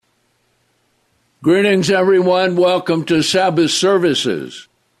Greetings, everyone. Welcome to Sabbath services.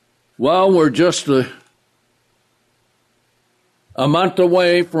 Well, we're just a month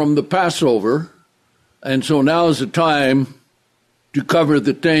away from the Passover, and so now is the time to cover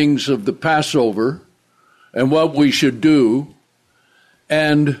the things of the Passover and what we should do.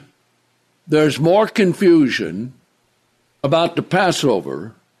 And there's more confusion about the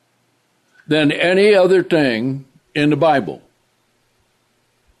Passover than any other thing in the Bible.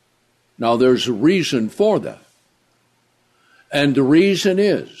 Now, there's a reason for that. And the reason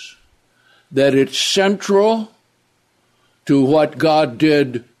is that it's central to what God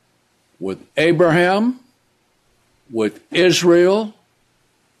did with Abraham, with Israel,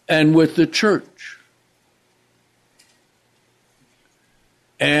 and with the church.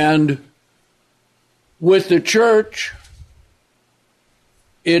 And with the church,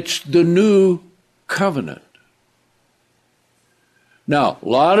 it's the new covenant. Now, a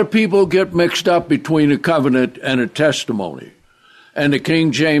lot of people get mixed up between a covenant and a testimony. And the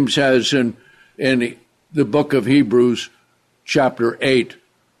King James has in the book of Hebrews, chapter 8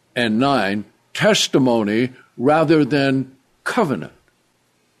 and 9, testimony rather than covenant.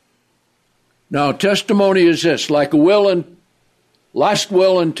 Now, testimony is this, like a last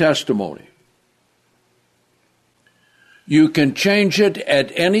will and testimony. You can change it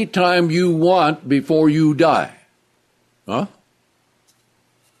at any time you want before you die. Huh?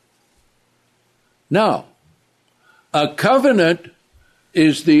 Now, a covenant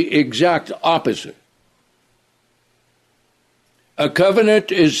is the exact opposite. A covenant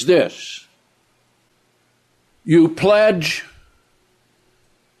is this. You pledge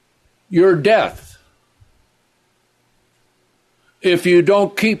your death if you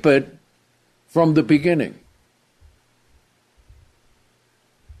don't keep it from the beginning.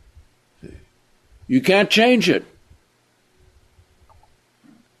 You can't change it.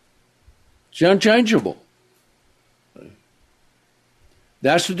 It's unchangeable.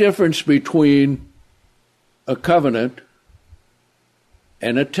 That's the difference between a covenant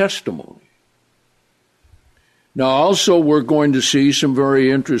and a testimony. Now, also, we're going to see some very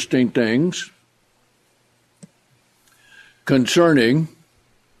interesting things concerning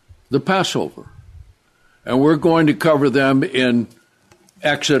the Passover. And we're going to cover them in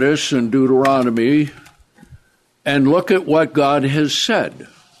Exodus and Deuteronomy and look at what God has said.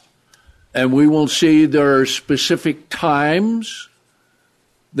 And we will see there are specific times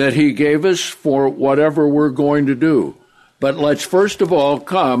that he gave us for whatever we're going to do. But let's first of all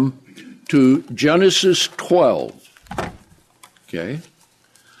come to Genesis 12. Okay?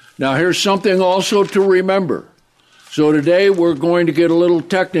 Now here's something also to remember. So today we're going to get a little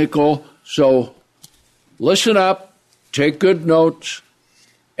technical, so listen up, take good notes,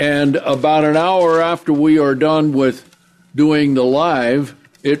 and about an hour after we are done with doing the live,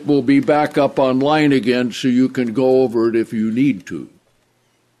 it will be back up online again so you can go over it if you need to.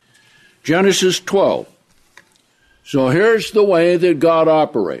 Genesis 12. So here's the way that God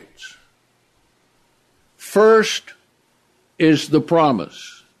operates. First is the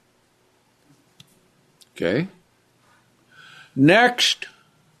promise. Okay? Next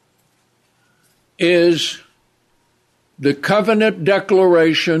is the covenant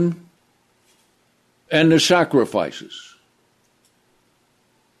declaration and the sacrifices.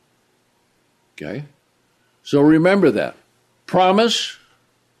 Okay? So remember that. Promise,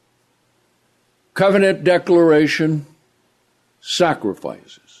 covenant declaration,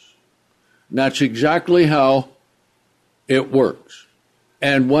 sacrifices. And that's exactly how it works.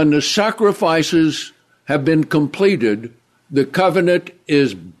 And when the sacrifices have been completed, the covenant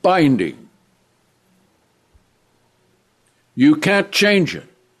is binding. You can't change it.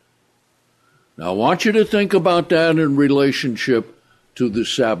 Now, I want you to think about that in relationship to the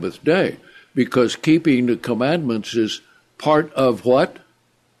Sabbath day. Because keeping the commandments is part of what?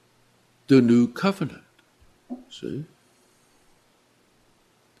 The new covenant. See?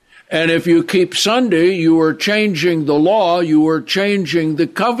 And if you keep Sunday, you are changing the law, you are changing the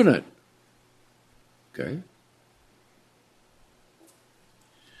covenant. Okay?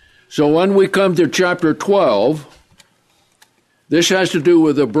 So when we come to chapter 12, this has to do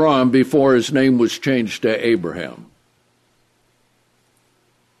with Abram before his name was changed to Abraham.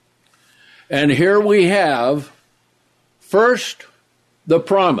 And here we have, first, the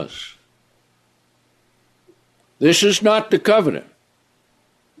promise. This is not the covenant.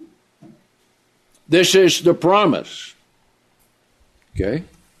 This is the promise. Okay?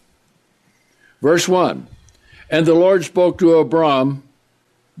 Verse 1. And the Lord spoke to Abram,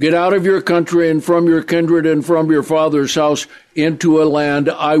 get out of your country and from your kindred and from your father's house into a land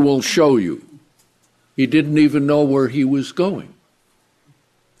I will show you. He didn't even know where he was going.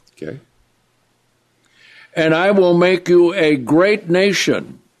 Okay? and I will make you a great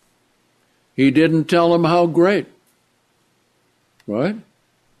nation. He didn't tell him how great, right?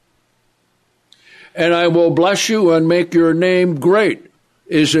 And I will bless you and make your name great.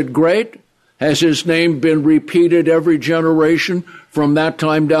 Is it great? Has his name been repeated every generation from that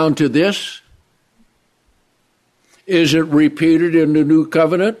time down to this? Is it repeated in the new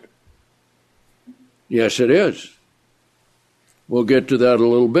covenant? Yes, it is. We'll get to that a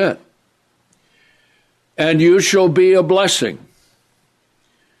little bit. And you shall be a blessing.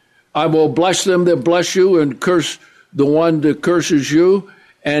 I will bless them that bless you and curse the one that curses you,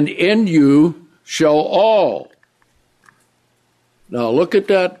 and in you shall all. Now look at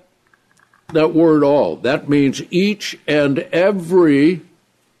that word all. That means each and every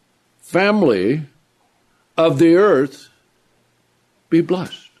family of the earth be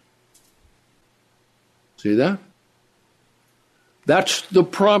blessed. See that? That's the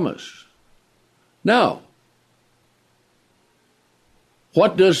promise. Now,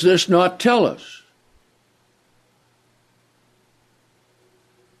 what does this not tell us?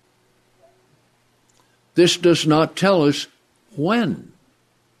 This does not tell us when.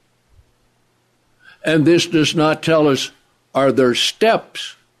 And this does not tell us, are there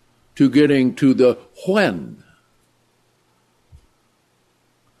steps to getting to the when?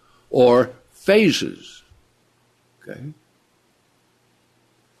 Or phases. Okay?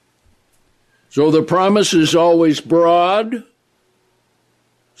 So the promise is always broad,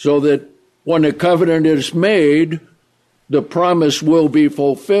 so that when the covenant is made, the promise will be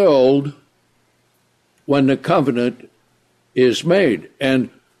fulfilled when the covenant is made. And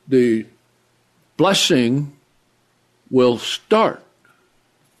the blessing will start.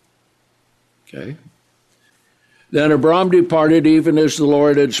 Okay? Then Abram departed even as the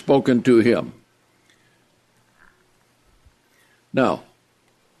Lord had spoken to him. Now,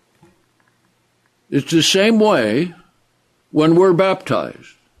 it's the same way when we're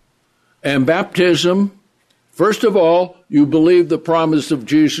baptized. And baptism, first of all, you believe the promise of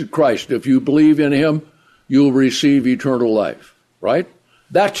Jesus Christ. If you believe in him, you'll receive eternal life, right?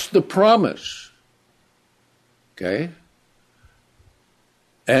 That's the promise. Okay?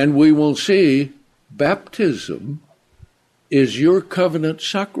 And we will see baptism is your covenant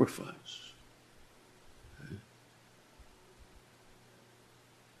sacrifice.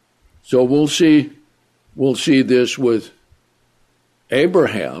 So we'll see this with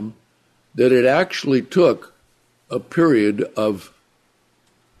Abraham, that it actually took a period of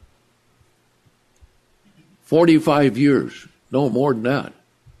 45 years, no more than that,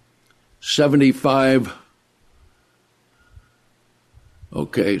 75,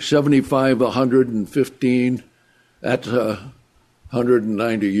 115, that's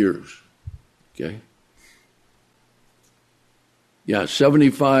 190 years, okay? Yeah,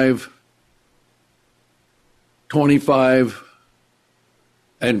 75, 25,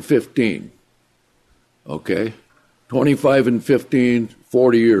 and 15, okay? 25 and 15,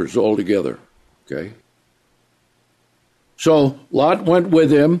 40 years altogether, okay? So Lot went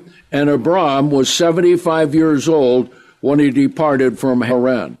with him, and Abram was 75 years old when he departed from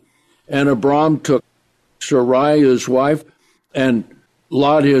Haran. And Abram took Sarai his wife, and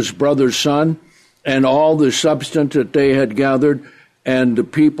Lot his brother's son, and all the substance that they had gathered, and the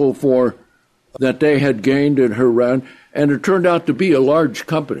people that they had gained in Haran, and it turned out to be a large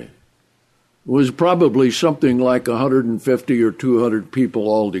company. It was probably something like 150 or 200 people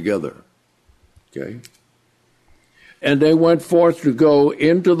altogether. Okay? And they went forth to go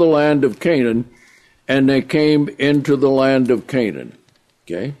into the land of Canaan, and they came into the land of Canaan.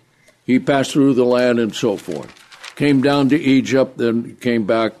 Okay? He passed through the land and so forth. Came down to Egypt, then came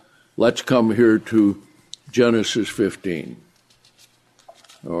back. Let's come here to Genesis 15.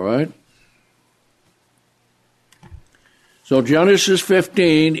 All right? So Genesis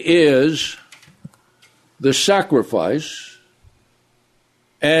 15 is the sacrifice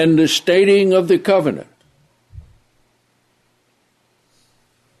and the stating of the covenant.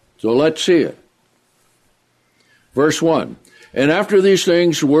 So let's see it. Verse 1. And after these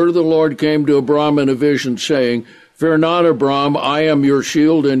things, the word of the Lord came to Abram in a vision, saying, Fear not, Abram, I am your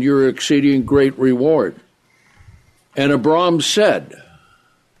shield and your exceeding great reward. And Abram said,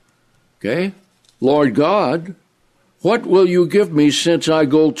 okay, Lord God, what will you give me since I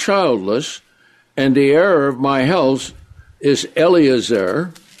go childless, and the heir of my house is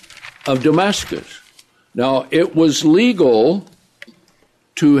Eliezer of Damascus? Now, it was legal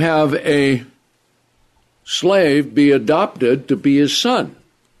to have a slave be adopted to be his son.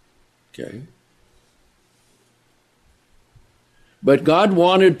 Okay. But God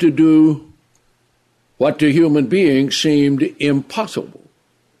wanted to do what to human beings seemed impossible.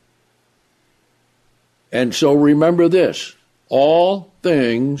 And so remember this, all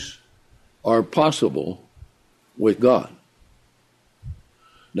things are possible with God.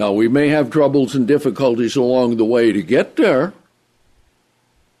 Now, we may have troubles and difficulties along the way to get there,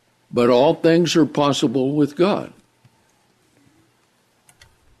 but all things are possible with God.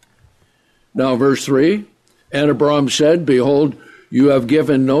 Now, verse 3, and Abram said, behold, you have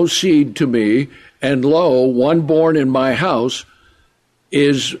given no seed to me, and lo, one born in my house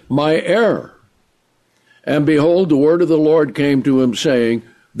is my heir. And behold, the word of the Lord came to him, saying,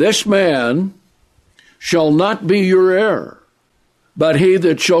 this man shall not be your heir, but he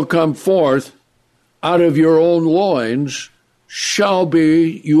that shall come forth out of your own loins shall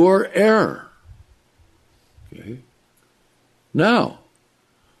be your heir. Okay. Now,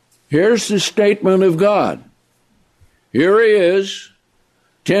 here's the statement of God. Here he is,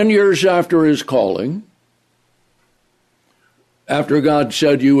 10 years after his calling, after God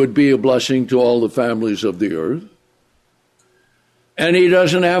said you would be a blessing to all the families of the earth, and he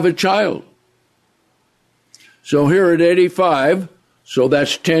doesn't have a child. So here at 85, so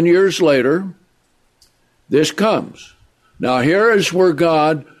that's 10 years later, this comes. Now here is where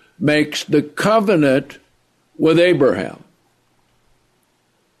God makes the covenant with Abraham.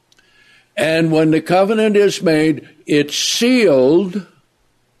 And when the covenant is made, it's sealed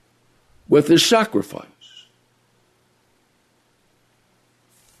with the sacrifice.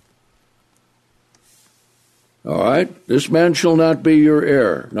 All right, this man shall not be your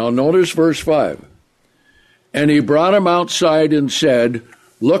heir. Now notice verse 5. And he brought him outside and said,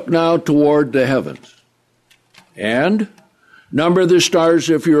 look now toward the heavens, and number the stars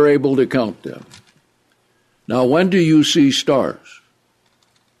if you're able to count them. Now when do you see stars?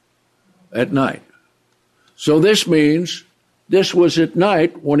 At night. So this means this was at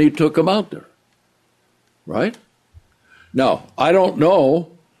night when he took him out there. Right? Now, I don't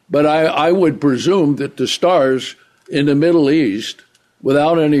know, but I would presume that the stars in the Middle East,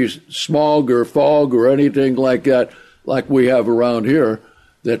 without any smog or fog or anything like that, like we have around here,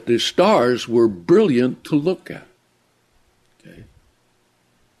 that the stars were brilliant to look at. Okay.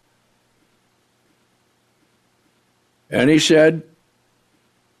 And he said,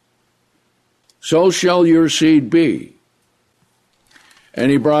 so shall your seed be.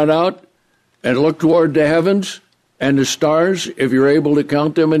 And he brought out and looked toward the heavens and the stars, if you're able to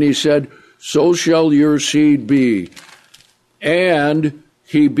count them, and he said, so shall your seed be. And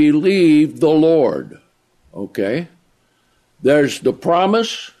he believed the Lord. Okay? There's the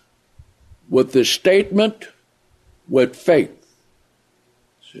promise with the statement with faith.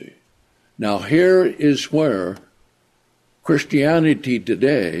 See? Now here is where Christianity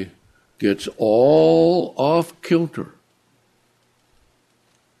today gets all off kilter.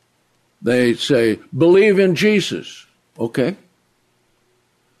 They say, believe in Jesus. Okay.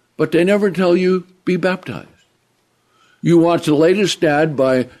 But they never tell you, be baptized. You watch the latest ad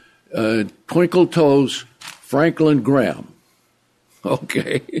by Twinkle Toes Franklin Graham.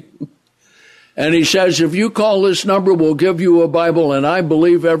 Okay. And he says, if you call this number, we'll give you a Bible, and I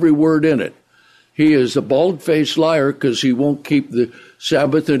believe every word in it. He is a bald-faced liar because he won't keep the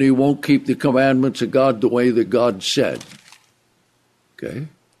Sabbath and he won't keep the commandments of God the way that God said. Okay?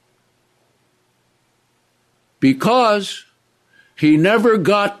 Because he never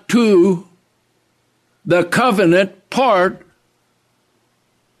got to the covenant part,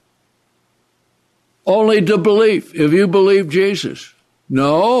 only to belief. If you believe Jesus.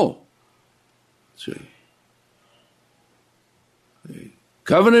 No. See. The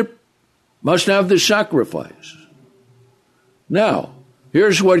covenant must have the sacrifice. Now,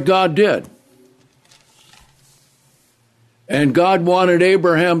 here's what God did. And God wanted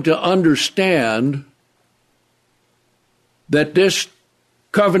Abraham to understand that this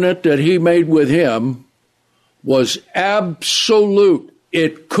covenant that he made with him was absolute.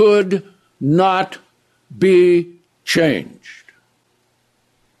 It could not be changed.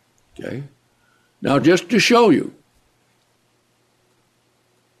 Okay? Now, just to show you,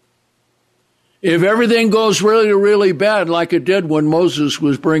 if everything goes really, really bad like it did when Moses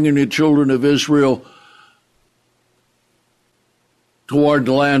was bringing the children of Israel toward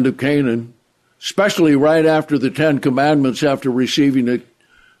the land of Canaan, especially right after the Ten Commandments, after receiving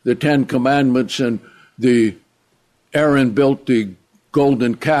the Ten Commandments, and Aaron built the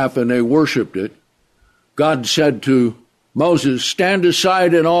golden calf and they worshiped it, God said to Moses, stand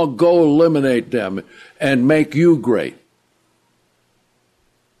aside and I'll go eliminate them and make you great.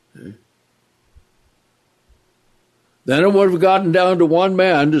 Okay. Then it would have gotten down to one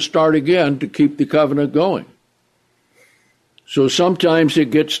man to start again to keep the covenant going. So sometimes it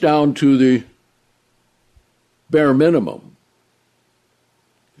gets down to the bare minimum.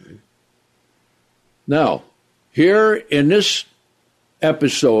 Okay. Now, here in this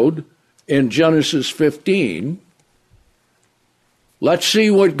episode in Genesis 15, let's see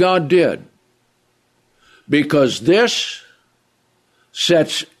what God did. Because this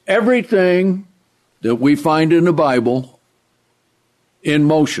sets everything that we find in the Bible in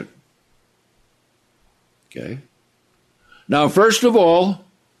motion. Okay? Now, first of all,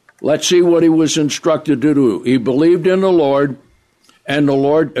 let's see what he was instructed to do. He believed in the Lord, and the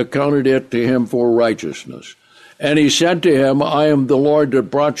Lord accounted it to him for righteousness. And he said to him, I am the Lord that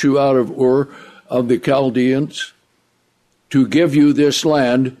brought you out of Ur of the Chaldeans to give you this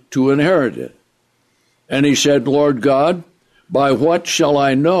land to inherit it. And he said, Lord God, by what shall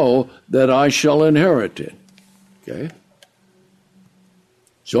I know that I shall inherit it? Okay.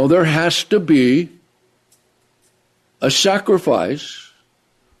 So there has to be a sacrifice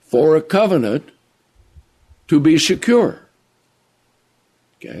for a covenant to be secure.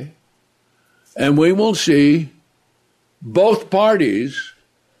 Okay. And we will see both parties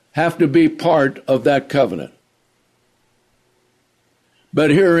have to be part of that covenant.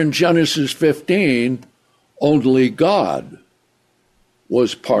 But here in Genesis 15, only God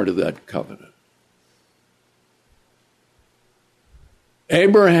was part of that covenant.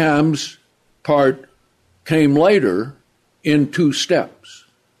 Abraham's part came later in 2 steps.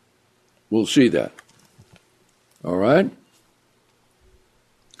 We'll see that. All right?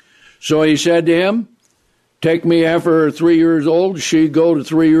 So he said to him, take me heifer 3 years old, she goat to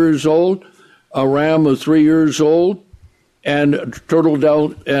 3 years old, a ram of 3 years old, and a turtle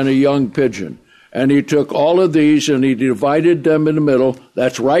dove and a young pigeon. And he took all of these and he divided them in the middle.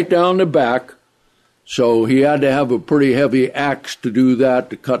 That's right down the back. So he had to have a pretty heavy axe to do that,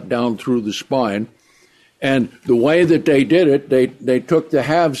 to cut down through the spine. And the way that they did it, they took the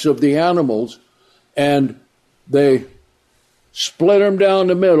halves of the animals and they split them down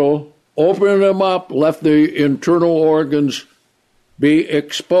the middle, opened them up, left the internal organs be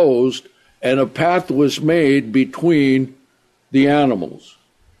exposed, and a path was made between the animals.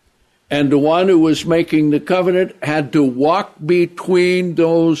 And the one who was making the covenant had to walk between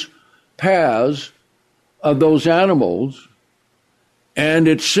those paths of those animals, and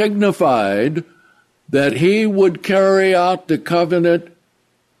it signified that he would carry out the covenant,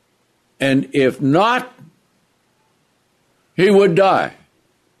 and if not, he would die.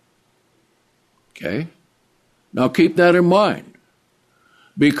 Okay? Now keep that in mind,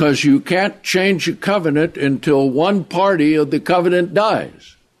 because you can't change a covenant until one party of the covenant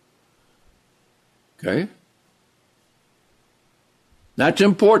dies. Okay? That's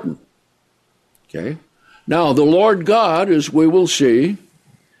important. Okay? Now, the Lord God, as we will see,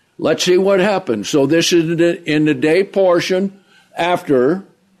 let's see what happens. So this is in the day portion after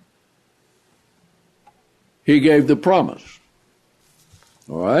he gave the promise.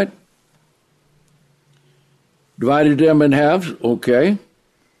 All right? Divided them in halves, okay.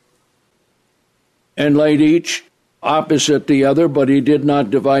 And laid each opposite the other, but he did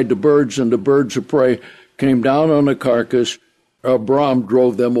not divide the birds, and the birds of prey came down on the carcass. Abram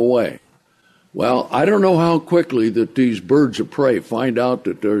drove them away. Well, I don't know how quickly that these birds of prey find out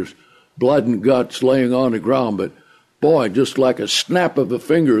that there's blood and guts laying on the ground, but boy, just like a snap of a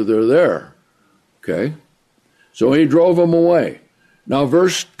finger, they're there. Okay? So he drove them away. Now,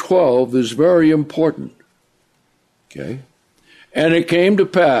 verse 12 is very important. Okay? And it came to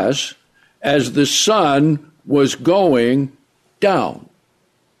pass, as the sun was going down.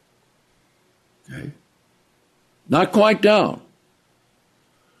 Okay? Not quite down.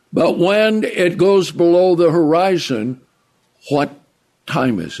 But when it goes below the horizon, what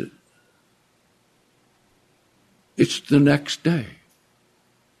time is it? It's the next day.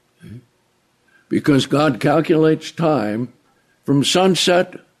 Okay? Because God calculates time from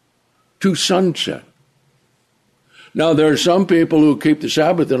sunset to sunset. Now, there are some people who keep the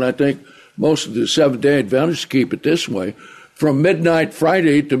Sabbath, and I think most of the Seventh-day Adventists keep it this way, from midnight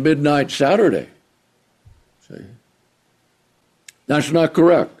Friday to midnight Saturday. See? That's not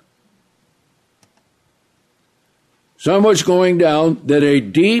correct. Sun was going down that a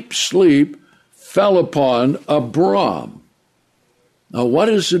deep sleep fell upon Abram. Now, what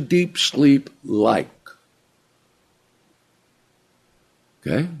is a deep sleep like?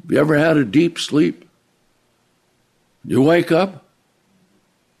 Okay? Have you ever had a deep sleep? You wake up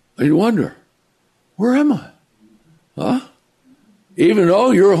and you wonder, where am I? Huh? Even though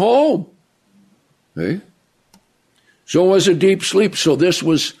you're home. Okay? So it was a deep sleep. So this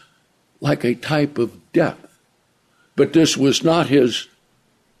was like a type of death. But this was not his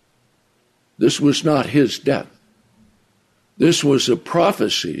death. This was a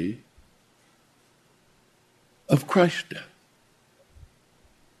prophecy of Christ's death.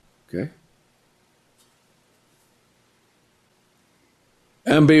 Okay?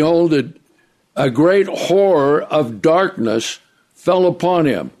 And behold, a great horror of darkness fell upon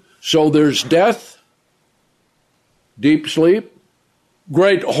him. So there's death, deep sleep,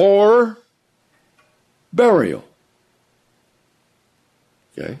 great horror, burial.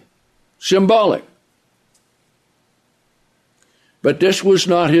 Okay? Symbolic. But this was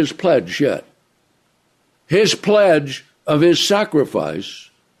not his pledge yet. His pledge of his sacrifice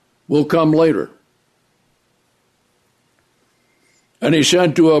will come later. And he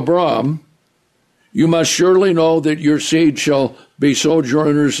said to Abram, you must surely know that your seed shall be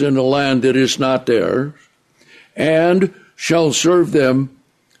sojourners in a land that is not theirs, and shall serve them,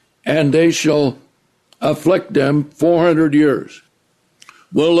 and they shall afflict them 400 years.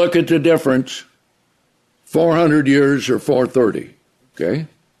 We'll look at the difference, 400 years or 430, okay?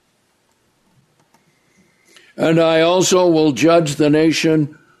 And I also will judge the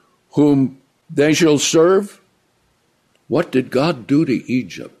nation whom they shall serve. What did God do to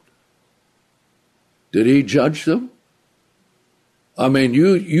Egypt? Did he judge them? I mean,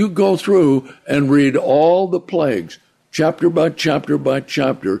 you go through and read all the plagues, chapter by chapter by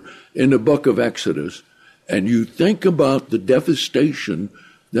chapter in the book of Exodus, and you think about the devastation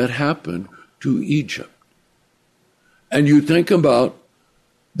that happened to Egypt. And you think about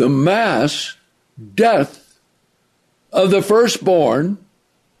the mass death of the firstborn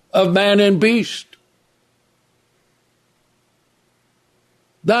of man and beast.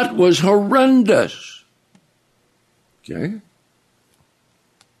 That was horrendous. Okay?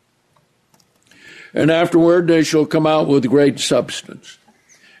 And afterward they shall come out with great substance.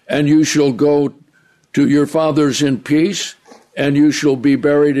 And you shall go to your fathers in peace, and you shall be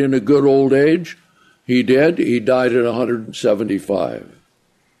buried in a good old age. He did. He died at 175.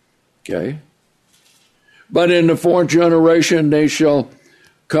 Okay? But in the fourth generation they shall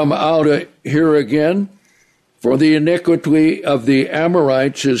come out here again, for the iniquity of the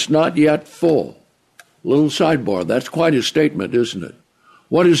Amorites is not yet full. Little sidebar. That's quite a statement, isn't it?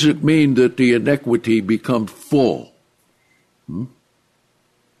 What does it mean that the iniquity becomes full? You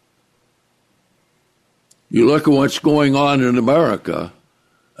look at what's going on in America,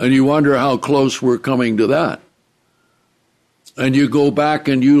 and you wonder how close we're coming to that. And you go back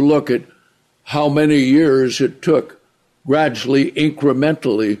and you look at how many years it took gradually,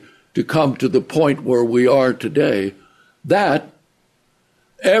 incrementally, to come to the point where we are today, that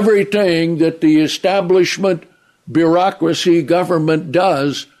everything that the establishment, bureaucracy, government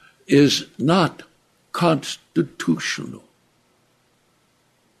does is not constitutional.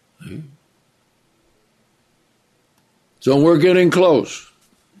 See? So we're getting close.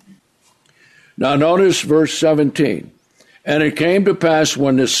 Now notice verse 17. And it came to pass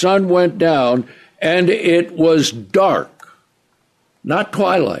when the sun went down and it was dark, not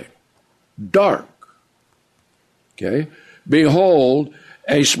twilight, dark. Okay? Behold,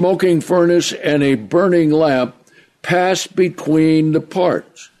 a smoking furnace and a burning lamp passed between the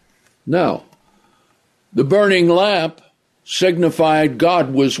parts. Now, the burning lamp signified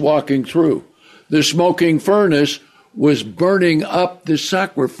God was walking through. The smoking furnace was burning up the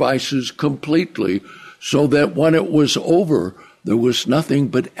sacrifices completely, so that when it was over, there was nothing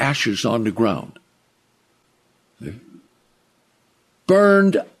but ashes on the ground. See?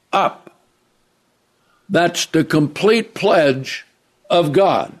 Burned up. That's the complete pledge of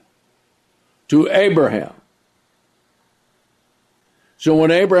God to Abraham. So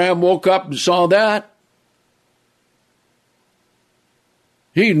when Abraham woke up and saw that,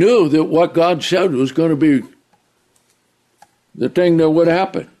 he knew that what God said was going to be the thing that would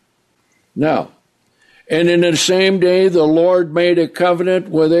happen. Now, and in the same day the Lord made a covenant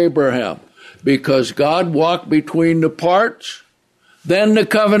with Abraham. Because God walked between the parts, then the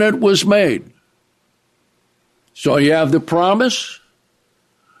covenant was made. So you have the promise,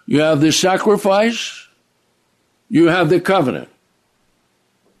 you have the sacrifice, you have the covenant.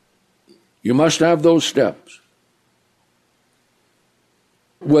 You must have those steps.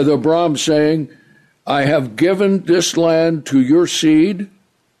 With Abram saying, I have given this land to your seed.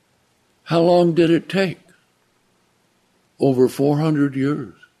 How long did it take? Over 400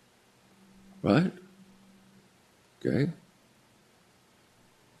 years. Right? Okay.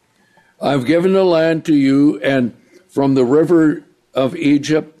 I've given the land to you, and from the river of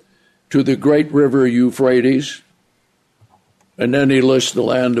Egypt to the great river Euphrates. And then he lists the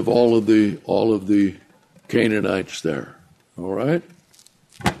land of all of the Canaanites there. All right?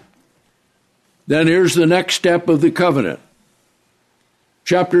 Then here's the next step of the covenant.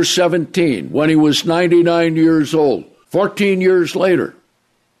 Chapter 17, when he was 99 years old, 14 years later,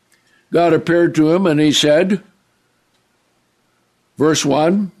 God appeared to him and he said, verse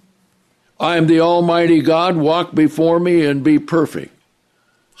 1, I am the Almighty God, walk before me and be perfect.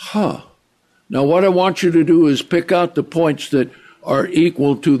 Now what I want you to do is pick out the points that are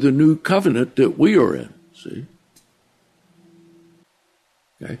equal to the new covenant that we are in. See?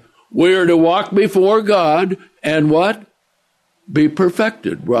 Okay. We are to walk before God and what? Be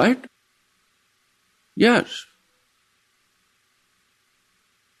perfected, right? Yes.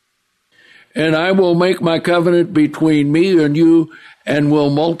 And I will make my covenant between me and you and will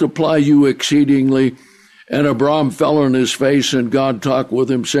multiply you exceedingly. And Abram fell on his face, and God talked with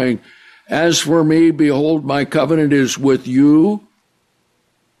him, saying, as for me, behold, my covenant is with you,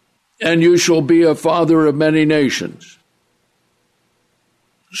 and you shall be a father of many nations.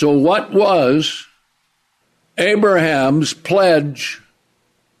 So what was Abraham's pledge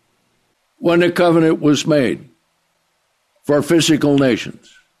when the covenant was made for physical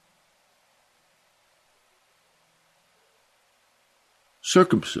nations?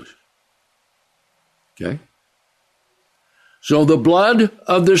 Circumcision. Okay? So the blood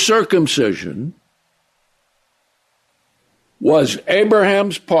of the circumcision was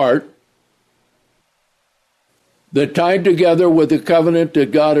Abraham's part that tied together with the covenant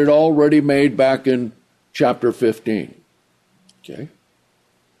that God had already made back in chapter 15. Okay?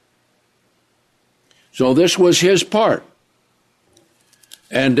 So this was his part.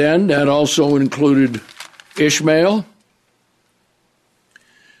 And then that also included Ishmael.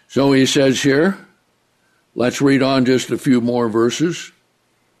 So he says here, let's read on just a few more verses.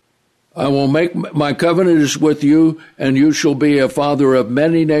 I will make my covenant is with you, and you shall be a father of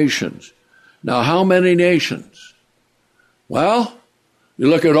many nations. Now, how many nations? Well, you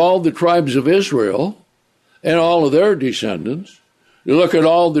look at all the tribes of Israel and all of their descendants. You look at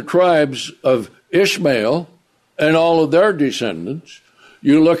all the tribes of Ishmael and all of their descendants.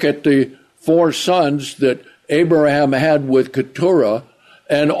 You look at the 4 sons that Abraham had with Keturah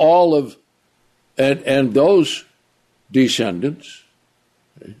and all of and those descendants.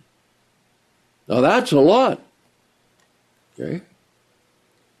 Okay. Now that's a lot. Okay.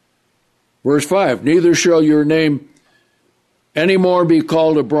 Verse 5, neither shall your name any more be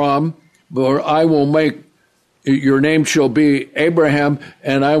called Abram, but I will make your name shall be Abraham,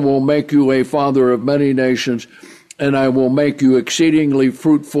 and I will make you a father of many nations, and I will make you exceedingly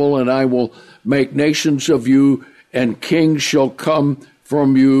fruitful, and I will make nations of you, and kings shall come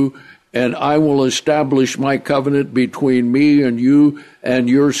from you, and I will establish my covenant between me and you and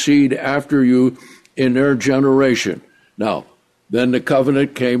your seed after you in their generation. Now, then the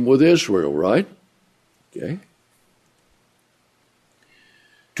covenant came with Israel, right? Okay.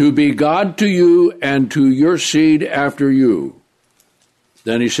 To be God to you and to your seed after you.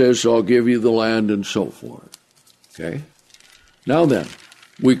 Then he says, I'll give you the land and so forth. Okay. Now then,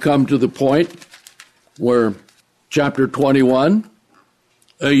 we come to the point where chapter 21,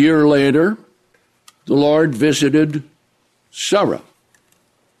 a year later, the Lord visited Sarah.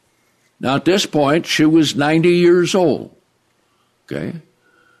 Now at this point, she was 90 years old. Okay.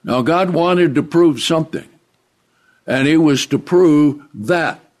 Now God wanted to prove something. And he was to prove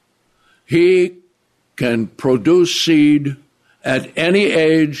that he can produce seed at any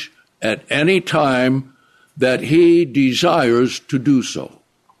age, at any time that he desires to do so.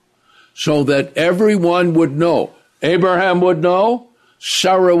 So that everyone would know. Abraham would know,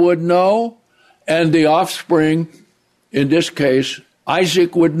 Sarah would know, and the offspring, in this case,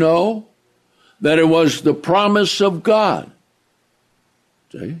 Isaac would know that it was the promise of God.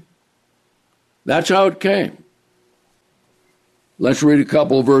 See? That's how it came. Let's read a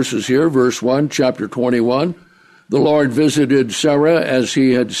couple of verses here. Verse 1, chapter 21. The Lord visited Sarah as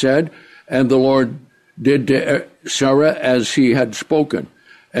he had said, and the Lord did to Sarah as he had spoken.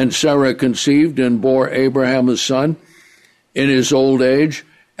 And Sarah conceived and bore Abraham a son in his old age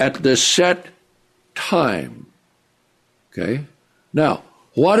at the set time. Okay? Now,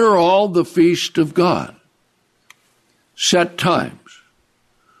 what are all the feasts of God? Set times.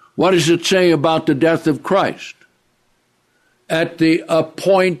 What does it say about the death of Christ? At the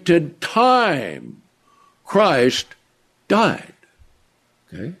appointed time, Christ died.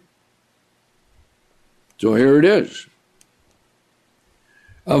 Okay? So here it is.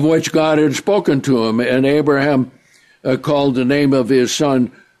 Of which God had spoken to him, and Abraham called the name of his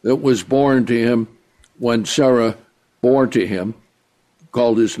son that was born to him when Sarah bore to him,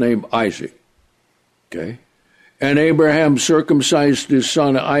 called his name Isaac. Okay? And Abraham circumcised his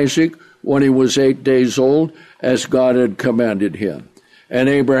son Isaac when he was 8 days old, as God had commanded him. And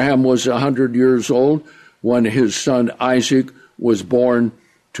Abraham was 100 years old when his son Isaac was born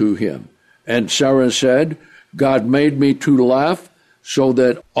to him. And Sarah said, God made me to laugh so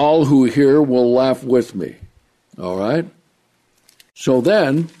that all who hear will laugh with me. All right? So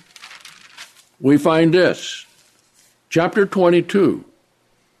then, we find this. Chapter 22.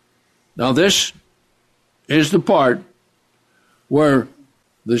 Now this is the part where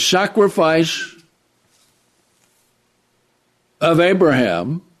the sacrifice of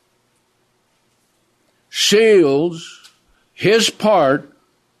Abraham seals his part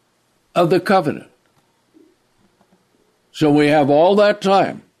of the covenant. So we have all that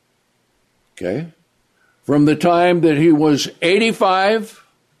time, okay? From the time that he was 85,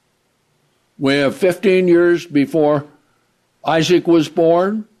 we have 15 years before Isaac was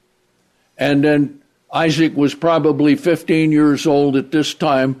born, and then Isaac was probably 15 years old at this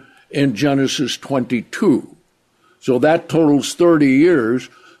time in Genesis 22. So that totals 30 years.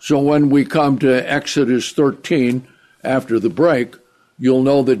 So when we come to Exodus 13 after the break, you'll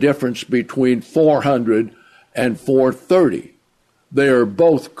know the difference between 400 and 430. They are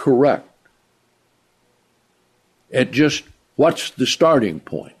both correct. It just, what's the starting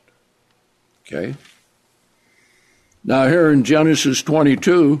point? Okay. Now here in Genesis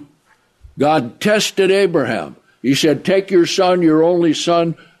 22, God tested Abraham. He said, take your son, your only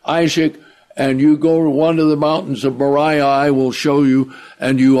son, Isaac, and you go to one of the mountains of Moriah, I will show you,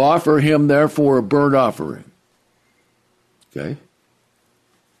 and you offer him therefore a burnt offering. Okay.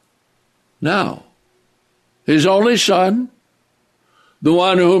 Now, his only son, the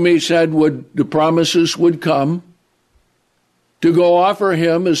one whom he said the promises would come, to go offer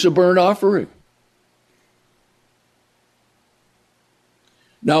him as a burnt offering.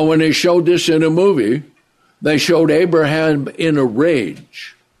 Now, when they showed this in a movie, they showed Abraham in a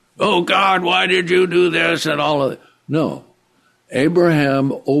rage. Oh, God, why did you do this and all of that? No,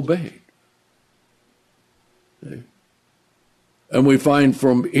 Abraham obeyed. Okay. And we find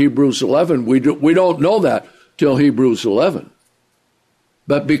from Hebrews 11, we don't know that till Hebrews 11.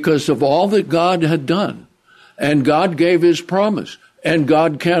 But because of all that God had done, and God gave his promise, and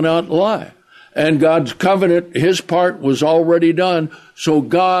God cannot lie, and God's covenant, his part was already done, so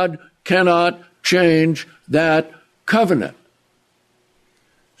God cannot change that covenant.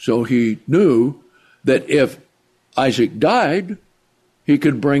 So he knew that if Isaac died, he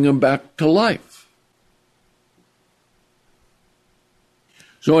could bring him back to life.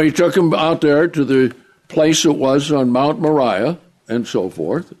 So he took him out there to the place it was on Mount Moriah and so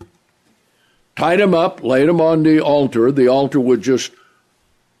forth, tied him up, laid him on the altar. The altar was just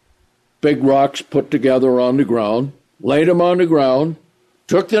big rocks put together on the ground, laid him on the ground,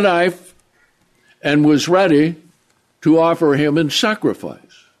 took the knife, and was ready to offer him in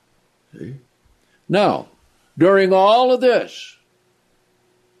sacrifice. See? Now, during all of this,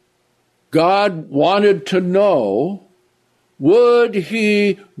 God wanted to know, would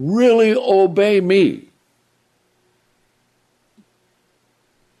he really obey me?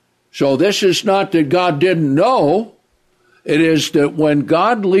 So this is not that God didn't know. It is that when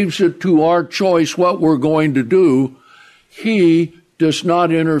God leaves it to our choice what we're going to do, he does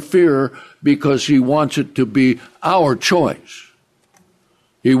not interfere because he wants it to be our choice.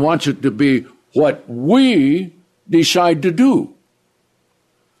 He wants it to be what we decide to do.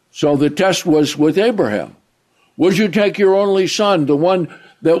 So the test was with Abraham. Would you take your only son, the one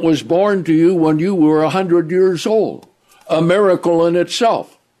that was born to you when you were 100 years old? A miracle in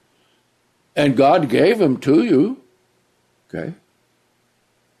itself. And God gave him to you. Okay.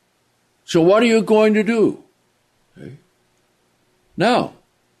 So what are you going to do? Okay. Now,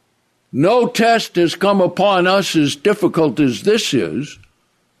 no test has come upon us as difficult as this is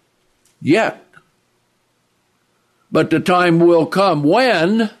yet. But the time will come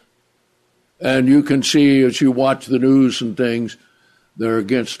when, and you can see as you watch the news and things, they're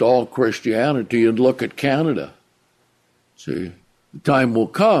against all Christianity, and look at Canada. See, the time will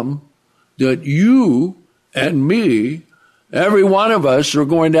come that you and me, every one of us, are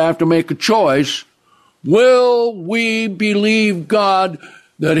going to have to make a choice. Will we believe God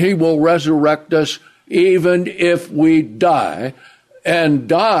that he will resurrect us even if we die, and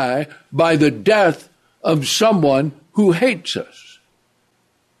die by the death of someone who hates us?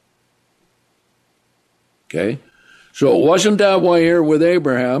 Okay? So it wasn't that way here with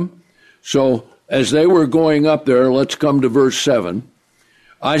Abraham. So as they were going up there, let's come to verse 7.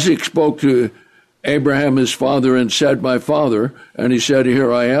 Isaac spoke to Abraham his father and said, my father. And he said,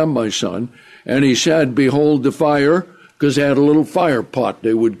 here I am, my son. And he said, behold the fire, because they had a little fire pot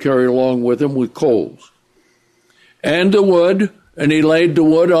they would carry along with them with coals. And the wood, and he laid the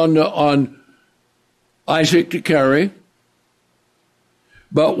wood on Isaac to carry.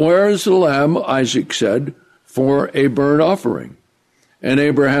 But where is the lamb, Isaac said, for a burnt offering? And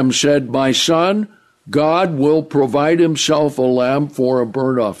Abraham said, my son, God will provide himself a lamb for a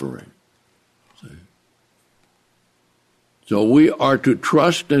burnt offering. See? So we are to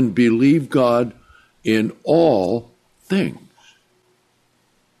trust and believe God in all things.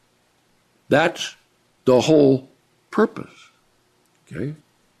 That's the whole purpose. Okay?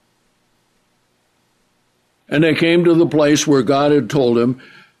 And they came to the place where God had told him,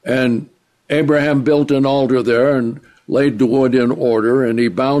 and Abraham built an altar there and laid the wood in order, and he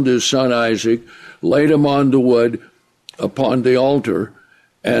bound his son Isaac, laid him on the wood upon the altar,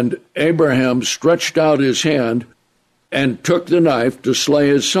 and Abraham stretched out his hand and took the knife to slay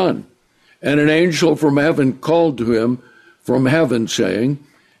his son. And an angel from heaven called to him from heaven, saying,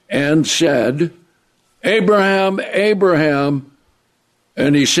 and said, Abraham, Abraham.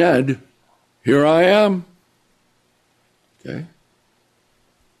 And he said, here I am. Okay.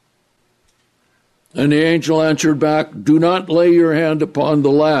 And the angel answered back, do not lay your hand upon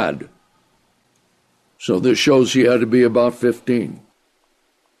the lad. So this shows he had to be about 15.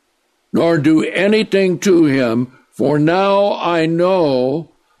 Nor do anything to him, for now I know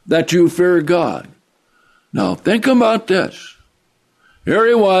that you fear God. Now think about this. Here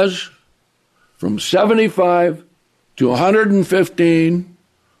he was, from 75 to 115,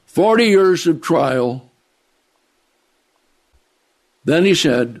 40 years of trial. Then he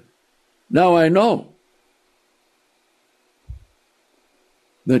said, now I know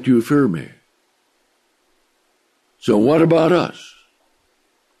that you fear me. So what about us?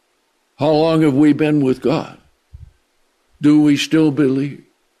 How long have we been with God? Do we still believe?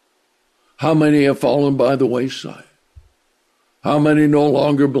 How many have fallen by the wayside? How many no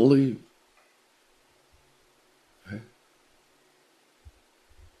longer believe? Okay.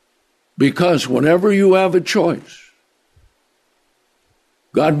 Because whenever you have a choice,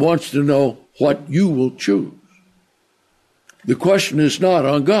 God wants to know what you will choose. The question is not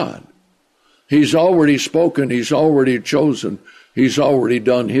on God. He's already spoken. He's already chosen. He's already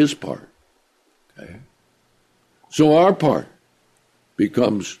done his part. Okay? So our part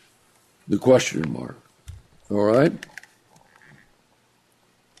becomes the question mark. All right?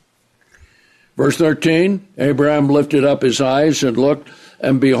 Verse 13, Abraham lifted up his eyes and looked,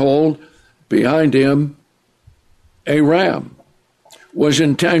 and behold, behind him a ram was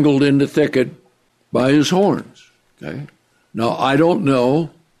entangled in the thicket by his horns. Okay? Now, I don't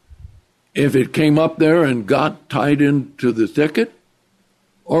know if it came up there and got tied into the thicket,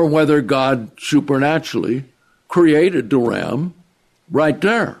 or whether God supernaturally created the ram right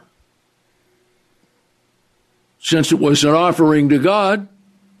there. Since it was an offering to God,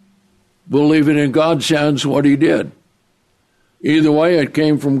 we'll leave it in God's hands what he did. Either way, it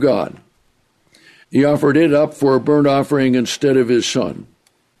came from God. He offered it up for a burnt offering instead of his son.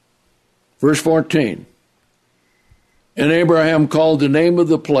 Verse 14. And Abraham called the name of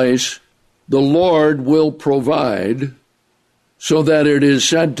the place, the Lord will provide, so that it is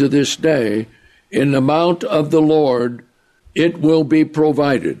said to this day, in the mount of the Lord it will be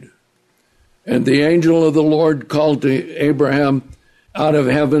provided. And the angel of the Lord called to Abraham out of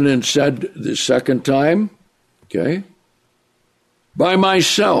heaven and said the second time, okay, by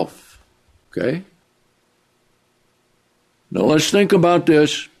myself, okay. Now let's think about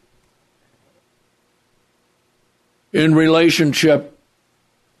this in relationship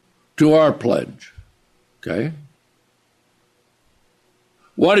to our pledge, okay.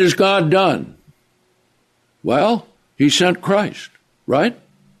 What has God done? Well, he sent Christ, right?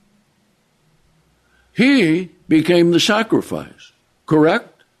 He became the sacrifice,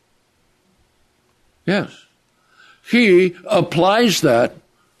 correct? Yes. He applies that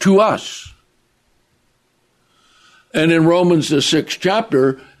to us. And in Romans, the 6th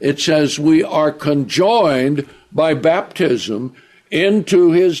chapter, it says we are conjoined by baptism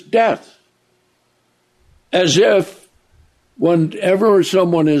into his death. As if whenever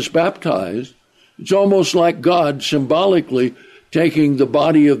someone is baptized, it's almost like God symbolically taking the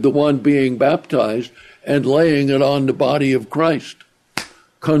body of the one being baptized and laying it on the body of Christ.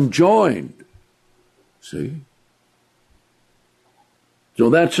 Conjoined. See? So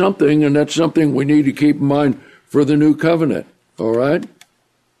that's something, and that's something we need to keep in mind for the new covenant. All right?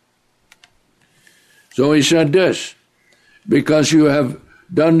 So he said this, because you have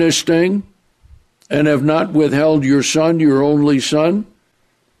done this thing and have not withheld your son, your only son,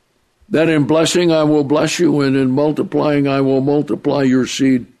 that in blessing I will bless you, and in multiplying I will multiply your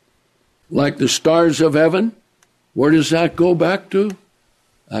seed like the stars of heaven. Where does that go back to?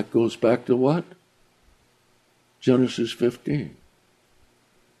 That goes back to what? Genesis 15.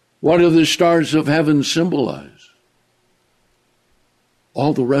 What do the stars of heaven symbolize?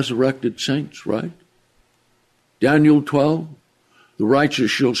 All the resurrected saints, right? Daniel 12, the righteous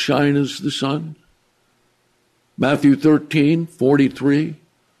shall shine as the sun. Matthew 13, 43,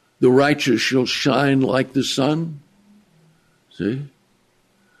 the righteous shall shine like the sun. See?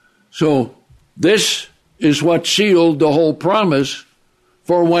 So this is what sealed the whole promise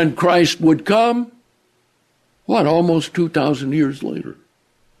for when Christ would come, almost 2,000 years later.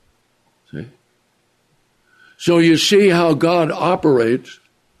 See? So you see how God operates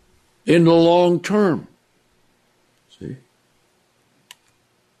in the long term. See?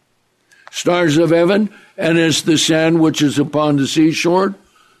 Stars of heaven, and as the sand which is upon the seashore,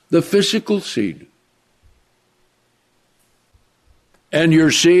 the physical seed. And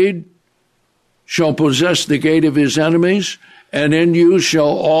your seed shall possess the gate of his enemies, and in you shall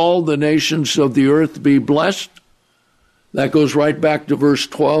all the nations of the earth be blessed. That goes right back to verse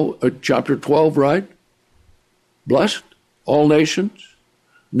 12, chapter 12, right? Blessed, all nations.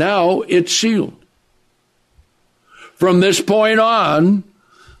 Now it's sealed. From this point on,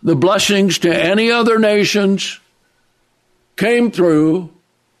 the blessings to any other nations came through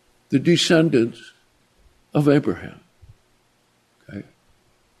the descendants of Abraham, okay,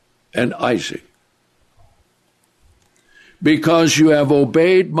 and Isaac. Because you have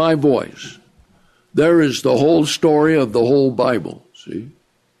obeyed my voice. There is the whole story of the whole Bible, see?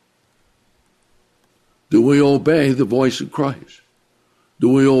 Do we obey the voice of Christ? Do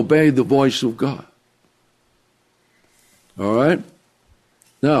we obey the voice of God? All right?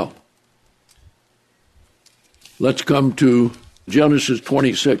 Now, let's come to Genesis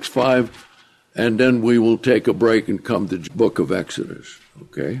 26:5, and then we will take a break and come to the book of Exodus,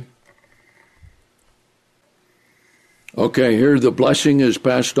 okay? Okay, here the blessing is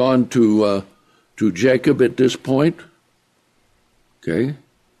passed on to Jacob at this point. Okay.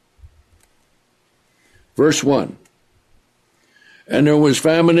 Verse 1. And there was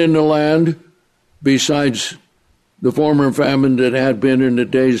famine in the land, besides the former famine that had been in the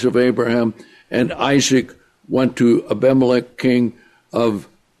days of Abraham, and Isaac went to Abimelech, king of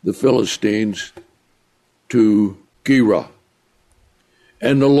the Philistines, to Gerar.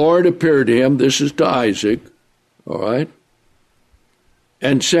 And the Lord appeared to him, this is to Isaac, all right,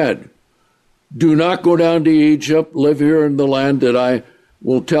 and said, do not go down to Egypt, live here in the land that I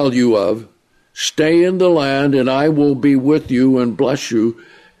will tell you of. Stay in the land, and I will be with you and bless you,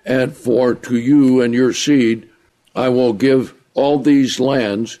 and for to you and your seed I will give all these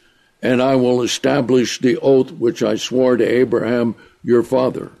lands, and I will establish the oath which I swore to Abraham your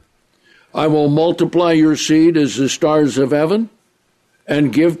father. I will multiply your seed as the stars of heaven,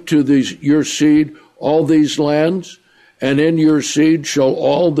 and give to your seed all these lands, and in your seed shall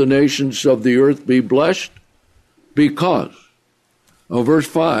all the nations of the earth be blessed, because, verse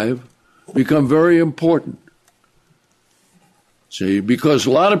 5, become very important. See, because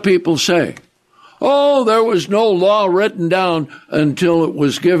a lot of people say, there was no law written down until it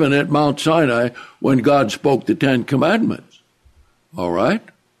was given at Mount Sinai when God spoke the Ten Commandments. All right?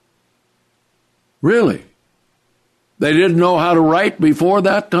 Really? They didn't know how to write before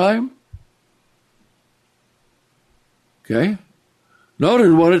that time? Okay?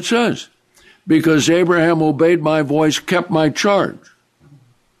 Notice what it says. Because Abraham obeyed my voice, kept my charge,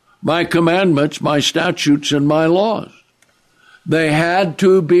 my commandments, my statutes, and my laws. They had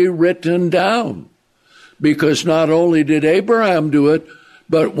to be written down. Because not only did Abraham do it,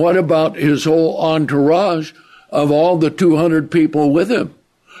 but what about his whole entourage of all the 200 people with him?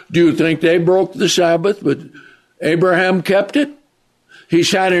 Do you think they broke the Sabbath, but Abraham kept it? He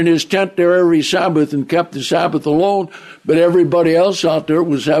sat in his tent there every Sabbath and kept the Sabbath alone, but everybody else out there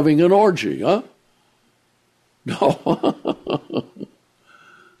was having an orgy, huh? No.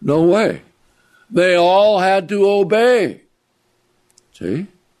 No way. They all had to obey. See?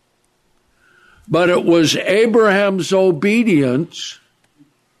 But it was Abraham's obedience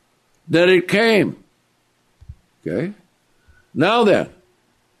that it came. Okay? Now then,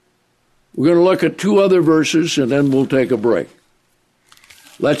 we're going to look at two other verses and then we'll take a break.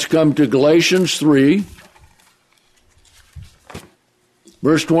 Let's come to Galatians 3,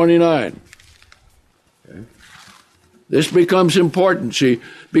 verse 29. Okay. This becomes important, see,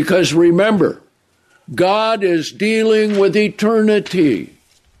 because remember, God is dealing with eternity,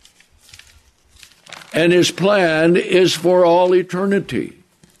 and his plan is for all eternity.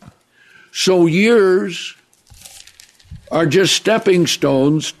 So years are just stepping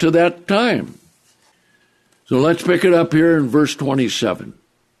stones to that time. So let's pick it up here in verse 27.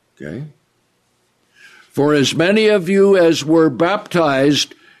 Okay. For as many of you as were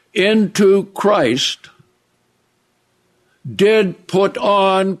baptized into Christ did put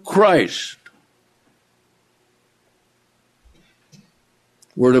on Christ.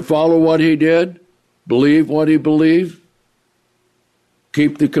 We're to follow what he did, believe what he believed,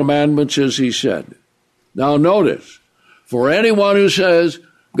 keep the commandments as he said. Now notice, for anyone who says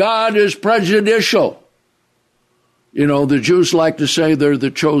God is prejudicial, you know, the Jews like to say they're the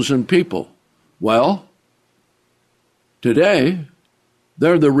chosen people. Well, today,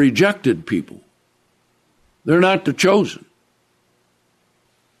 They're the rejected people. They're not the chosen.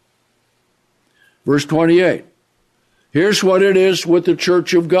 Verse 28. Here's what it is with the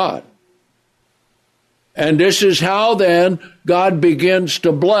church of God. And this is how then God begins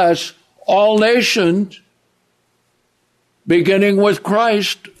to bless all nations, beginning with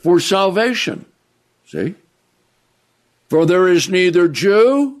Christ for salvation. See? For there is neither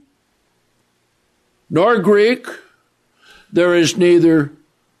Jew nor Greek, there is neither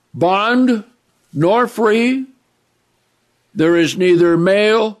bond nor free, there is neither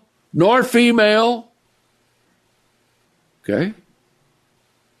male nor female. Okay?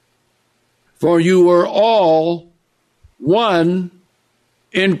 For you are all one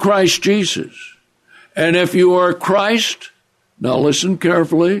in Christ Jesus. And if you are Christ, now listen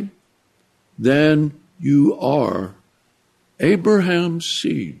carefully, then you are Abraham's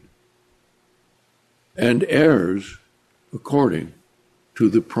seed and heirs according to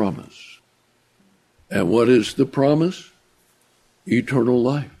the promise. And what is the promise? Eternal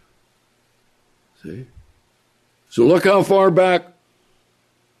life. See? So look how far back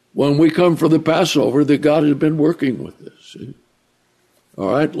when we come for the Passover that God has been working with this. See?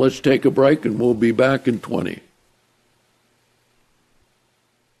 All right, let's take a break and we'll be back in 20.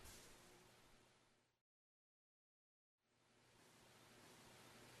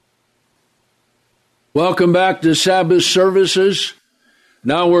 Welcome back to Sabbath services.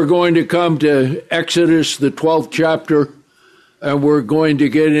 Now we're going to come to Exodus, the 12th chapter, and we're going to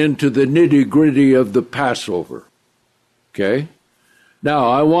get into the nitty-gritty of the Passover. Okay? Now,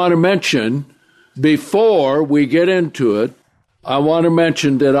 I want to mention, before we get into it, I want to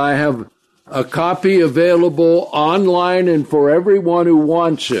mention that I have a copy available online and for everyone who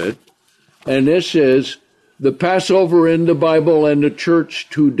wants it, and this is The Passover in the Bible and the Church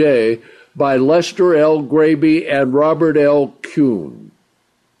Today by Lester L. Graby and Robert L. Kuhn.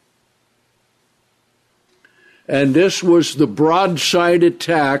 And this was the broadside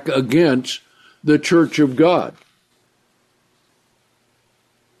attack against the Church of God.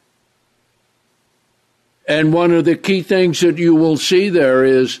 And one of the key things that you will see there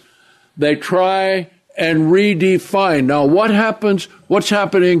is they try and redefine. Now, what's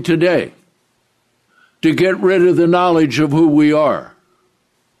happening today to get rid of the knowledge of who we are?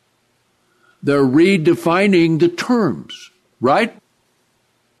 They're redefining the terms, right?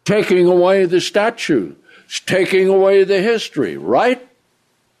 Taking away the statute, taking away the history, right?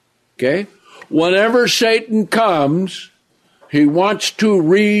 Okay? Whenever Satan comes, he wants to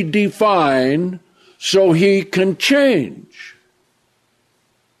redefine so he can change.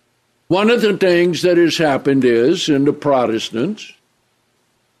 One of the things that has happened is, in the Protestants,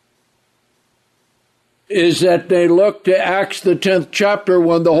 is that they look to Acts the 10th chapter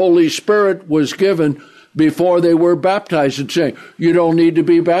when the Holy Spirit was given before they were baptized and saying, you don't need to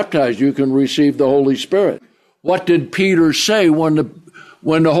be baptized, you can receive the Holy Spirit. What did Peter say when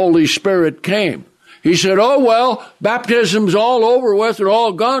the Holy Spirit came? He said, oh, well, baptism's all over with and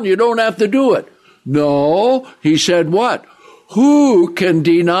all gone, you don't have to do it. No, he said what? Who can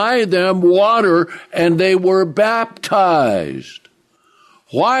deny them water and they were baptized?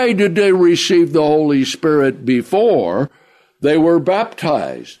 Why did they receive the Holy Spirit before they were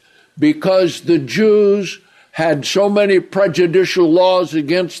baptized? Because the Jews had so many prejudicial laws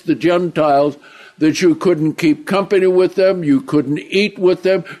against the Gentiles that you couldn't keep company with them, you couldn't eat with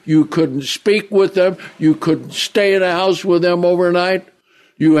them, you couldn't speak with them, you couldn't stay in a house with them overnight,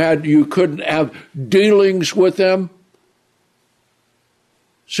 you couldn't have dealings with them.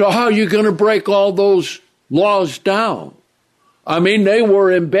 So how are you going to break all those laws down? I mean, they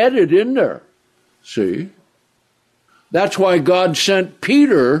were embedded in there, see? That's why God sent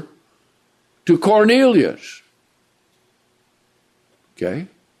Peter to Cornelius. Okay?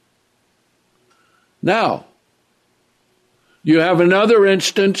 Now, you have another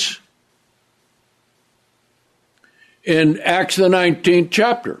instance in Acts the 19th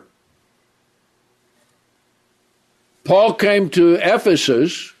chapter. Paul came to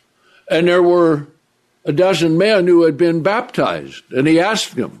Ephesus, and there were a dozen men who had been baptized. And he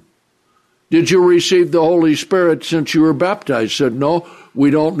asked them, did you receive the Holy Spirit since you were baptized? He said, no,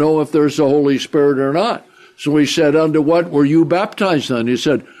 we don't know if there's the Holy Spirit or not. So he said, unto what were you baptized then?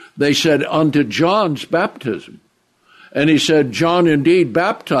 They said, unto John's baptism. And he said, John indeed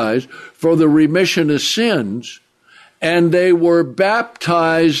baptized for the remission of sins, and they were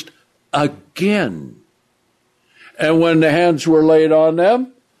baptized again. And when the hands were laid on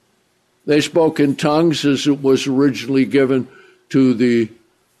them, they spoke in tongues as it was originally given to the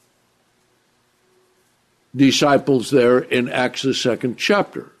disciples there in Acts the 2nd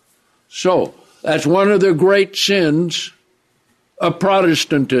chapter. So, that's one of the great sins of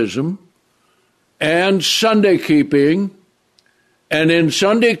Protestantism and Sunday keeping, and in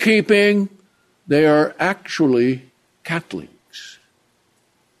Sunday keeping, they are actually Catholics.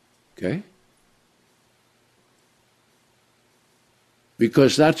 Okay?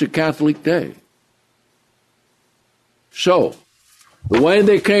 Because that's a Catholic day. So, the way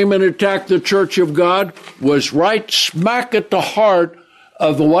they came and attacked the Church of God was right smack at the heart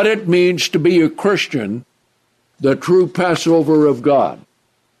of what it means to be a Christian, the true Passover of God,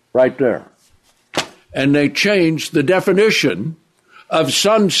 right there. And they changed the definition of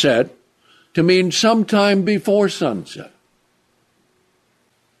sunset to mean sometime before sunset.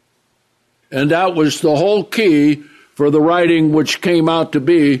 And that was the whole key for the writing which came out to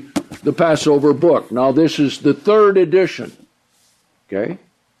be the Passover book. Now, this is the third edition. Okay?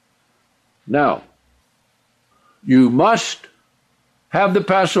 Now, you must have the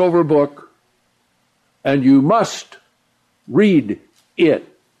Passover book, and you must read it.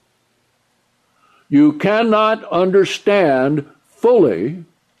 You cannot understand fully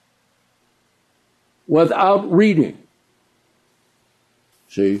without reading.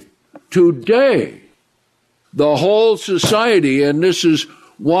 See, today, the whole society, and this is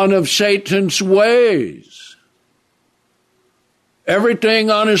one of Satan's ways, everything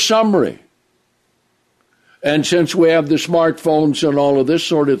on a summary. And since we have the smartphones and all of this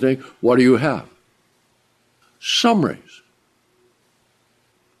sort of thing, what do you have? Summaries.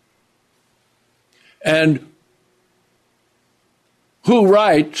 And who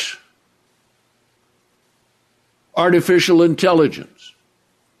writes? Artificial intelligence.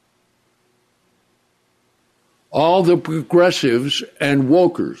 All the progressives and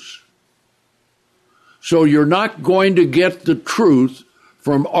wokers. So you're not going to get the truth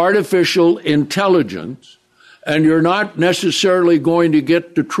from artificial intelligence, and you're not necessarily going to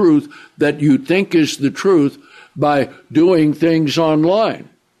get the truth that you think is the truth by doing things online.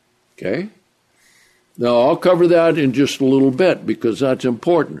 Okay? Now, I'll cover that in just a little bit because that's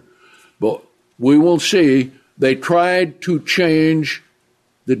important. But we will see they tried to change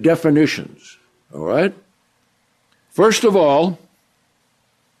the definitions. All right? First of all,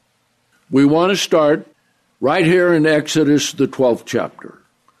 we want to start right here in Exodus, the 12th chapter.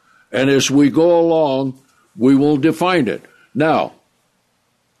 And as we go along, we will define it. Now,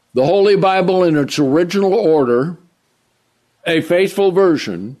 the Holy Bible in its original order, a faithful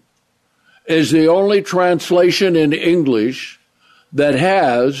version, is the only translation in English that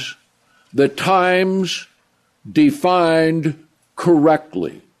has the times defined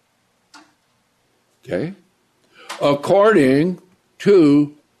correctly. Okay? According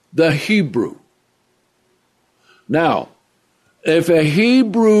to the Hebrew. Now, if a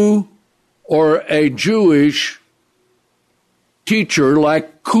Hebrew or a Jewish teacher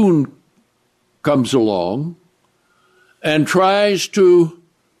like Kuhn comes along and tries to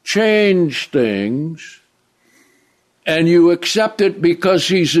change things, and you accept it because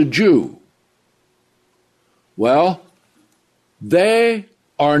he's a Jew, well, they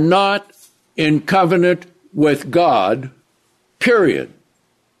are not in covenant with God, period.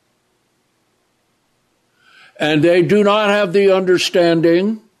 And they do not have the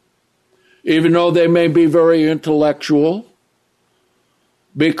understanding, even though they may be very intellectual,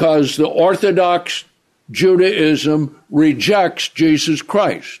 because the Orthodox Judaism rejects Jesus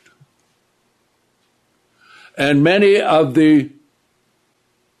Christ. And many of the,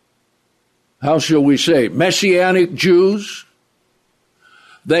 how shall we say, Messianic Jews,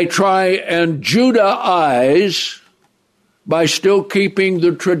 they try and Judaize by still keeping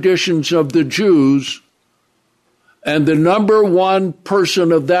the traditions of the Jews. And the number one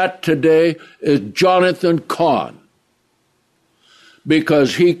person of that today is Jonathan Cahn,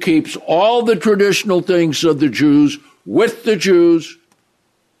 because he keeps all the traditional things of the Jews with the Jews,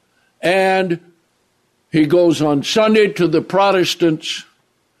 and he goes on Sunday to the Protestants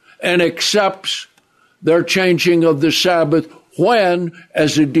and accepts their changing of the Sabbath when,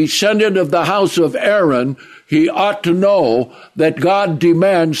 as a descendant of the house of Aaron, he ought to know that God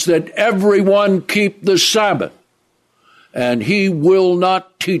demands that everyone keep the Sabbath, and he will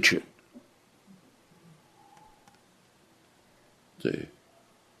not teach it. See?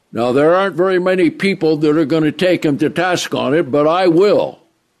 Now, there aren't very many people that are going to take him to task on it, but I will.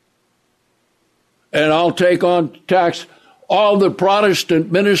 And I'll take on task all the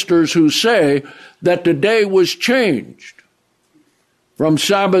Protestant ministers who say that the day was changed from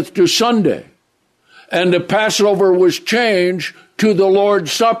Sabbath to Sunday, and the Passover was changed to the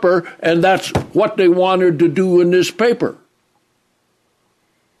Lord's Supper, and that's what they wanted to do in this paper.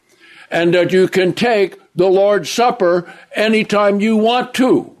 And that you can take the Lord's Supper anytime you want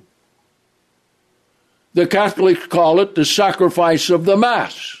to. The Catholics call it the sacrifice of the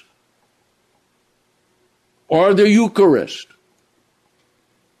Mass or the Eucharist.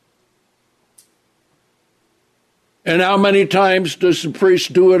 And how many times does the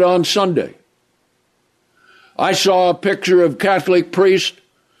priest do it on Sunday? I saw a picture of Catholic priests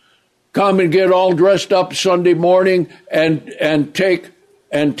come and get all dressed up Sunday morning and take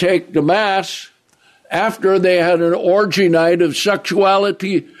the Mass after they had an orgy night of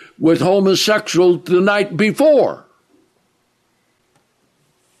sexuality with homosexuals the night before.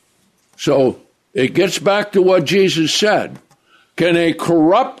 So it gets back to what Jesus said. Can a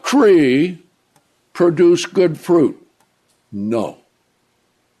corrupt tree produce good fruit? No.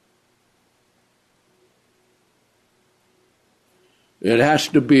 It has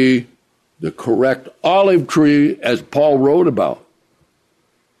to be the correct olive tree, as Paul wrote about.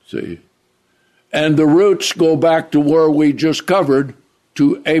 See? And the roots go back to where we just covered,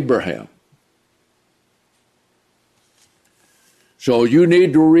 to Abraham. So you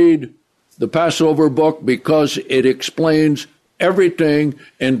need to read the Passover book because it explains everything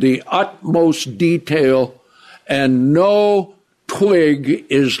in the utmost detail, and no twig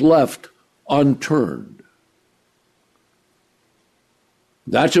is left unturned.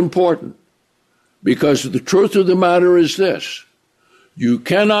 That's important, because the truth of the matter is this: you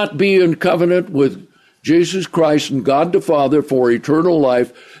cannot be in covenant with Jesus Christ and God the Father for eternal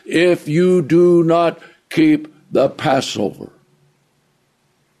life if you do not keep the Passover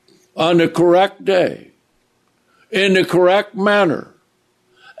on the correct day, in the correct manner,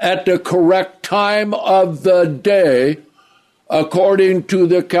 at the correct time of the day, according to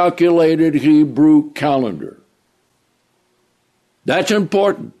the calculated Hebrew calendar. That's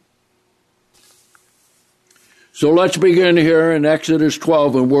important. So let's begin here in Exodus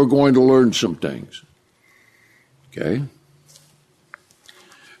 12, and we're going to learn some things. Okay?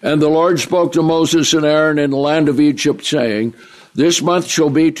 And the Lord spoke to Moses and Aaron in the land of Egypt, saying, this month shall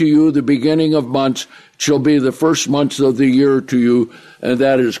be to you the beginning of months, it shall be the first month of the year to you, and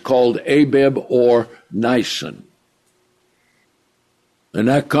that is called Abib or Nisan. And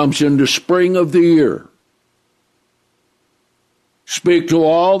that comes in the spring of the year. Speak to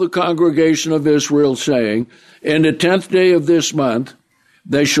all the congregation of Israel, saying, in the 10th day of this month,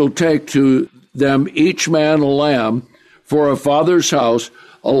 they shall take to them each man a lamb for a father's house,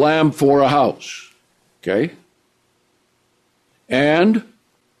 a lamb for a house. Okay? And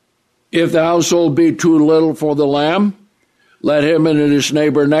if the household be too little for the lamb, let him and his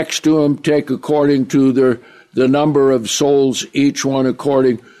neighbor next to him take according to the number of souls, each one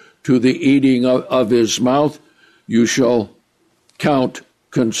according to the eating of his mouth. You shall count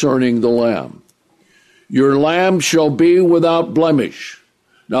concerning the lamb. Your lamb shall be without blemish.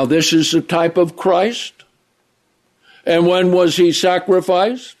 Now this is the type of Christ. And when was he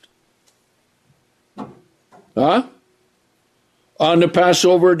sacrificed? On the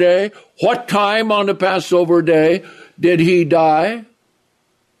Passover day? What time on the Passover day did he die?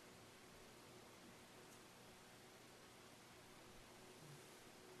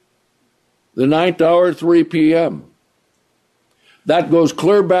 The 9th hour, 3 p.m. That goes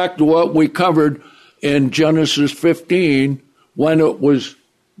clear back to what we covered in Genesis 15 when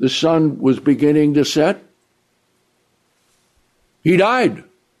the sun was beginning to set. He died.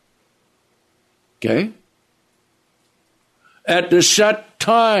 Okay? At the set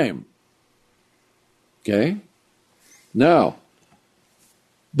time. Okay? Now,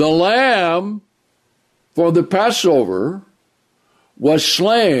 the lamb for the Passover was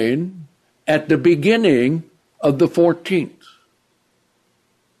slain at the beginning of the 14th.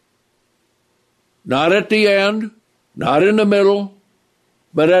 Not at the end, not in the middle,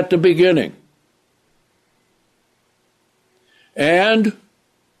 but at the beginning. And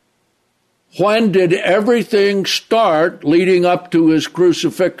when did everything start leading up to his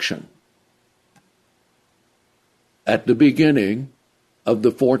crucifixion? At the beginning of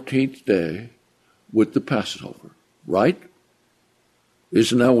the 14th day with the Passover, right?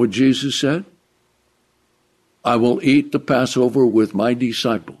 Isn't that what Jesus said? I will eat the Passover with my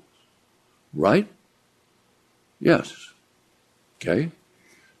disciples. Right? Yes. Okay.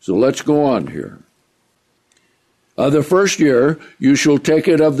 So let's go on here. The first year, you shall take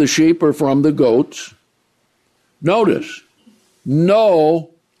it of the sheep or from the goats. Notice, no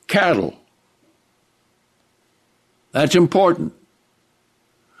cattle. That's important.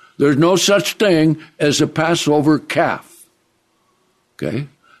 There's no such thing as a Passover calf. Okay?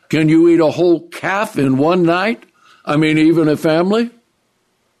 Can you eat a whole calf in one night? I mean, even a family?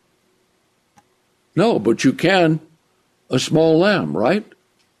 No, but you can a small lamb, right?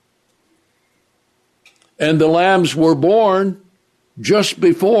 And the lambs were born just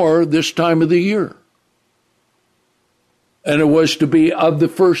before this time of the year. And it was to be of the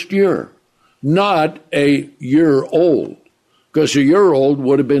first year, not a year old, because a year old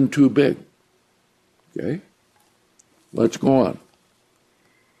would have been too big. Okay? Let's go on.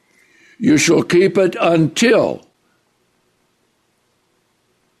 You shall keep it until.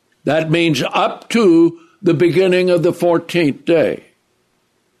 That means up to the beginning of the 14th day.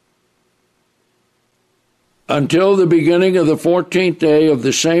 Until the beginning of the 14th day of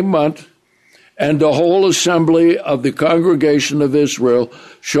the same month, and the whole assembly of the congregation of Israel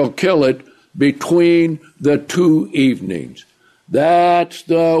shall kill it between the two evenings. That's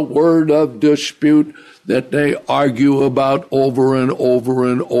the word of dispute that they argue about over and over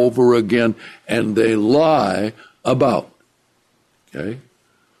and over again, and they lie about. Okay?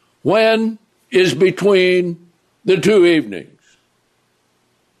 When is between the two evenings?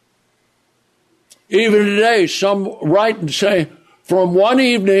 Even today, some write and say, from one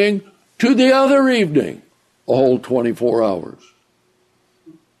evening to the other evening, a whole 24 hours.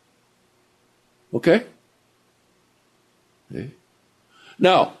 Okay?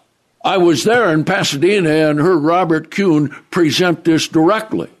 Now, I was there in Pasadena and heard Robert Kuhn present this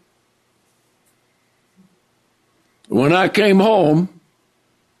directly. When I came home,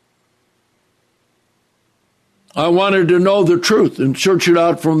 I wanted to know the truth and search it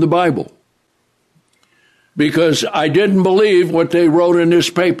out from the Bible, because I didn't believe what they wrote in this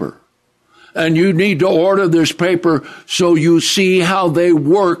paper. And you need to order this paper so you see how they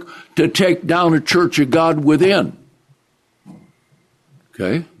work to take down a church of God within.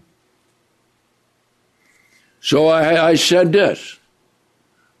 Okay? So I said this.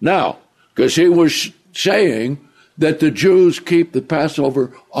 Now, because he was saying that the Jews keep the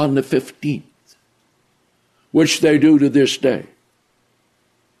Passover on the 15th, which they do to this day.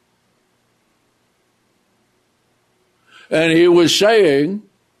 And he was saying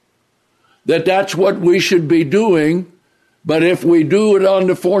that that's what we should be doing, but if we do it on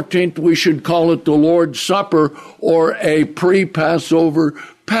the 14th, we should call it the Lord's Supper or a pre-Passover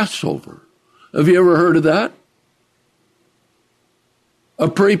Passover. Have you ever heard of that? A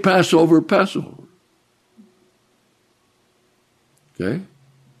pre-Passover Passover. Okay?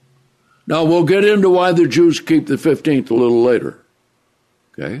 Now, we'll get into why the Jews keep the 15th a little later.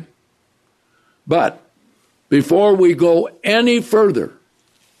 Okay? But before we go any further,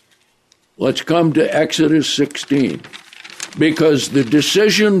 let's come to Exodus 16, because the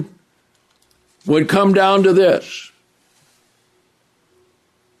decision would come down to this.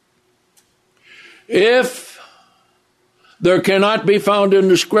 If there cannot be found in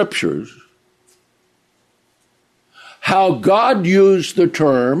the Scriptures how God used the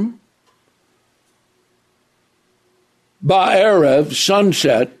term Ba'erev,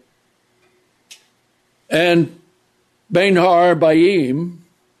 sunset, and Bein Ha'arbayim,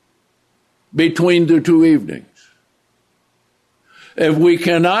 between the two evenings. If we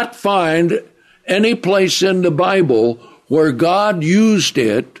cannot find any place in the Bible where God used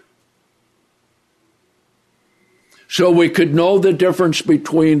it so we could know the difference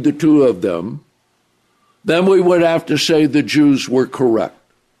between the two of them, then we would have to say the Jews were correct.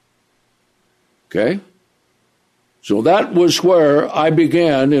 Okay? So that was where I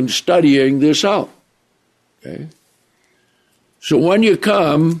began in studying this out. Okay? So when you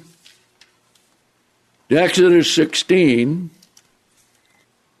come to Exodus 16,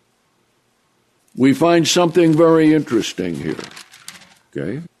 we find something very interesting here.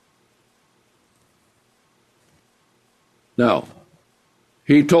 Okay? Now,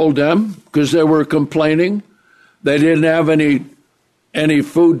 he told them, because they were complaining, they didn't have any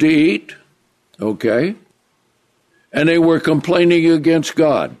food to eat, okay? And they were complaining against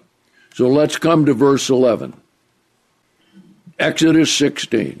God. So let's come to verse 11. Exodus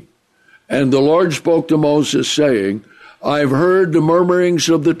 16. And the Lord spoke to Moses, saying, I've heard the murmurings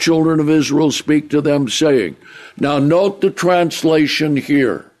of the children of Israel, speak to them, saying. Now note the translation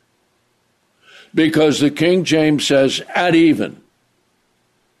here, because the King James says, at even.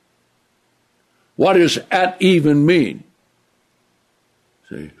 What does at even mean?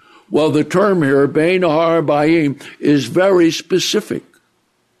 See? Well, the term here, Bein Ha'arbayim, is very specific.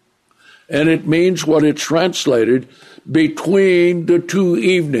 And it means what it's translated, between the two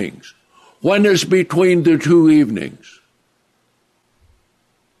evenings. When is between the two evenings?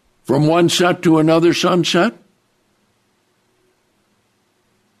 From one set to another sunset?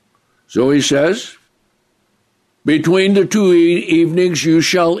 So he says, between the two evenings you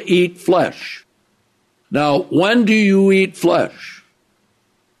shall eat flesh. Now, when do you eat flesh?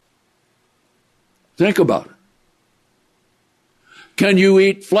 Think about it. Can you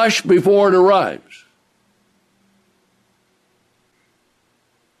eat flesh before it arrives?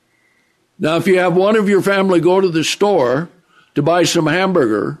 Now, if you have one of your family go to the store to buy some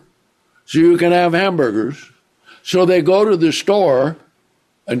hamburger so you can have hamburgers, so they go to the store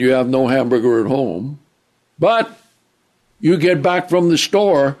and you have no hamburger at home, but you get back from the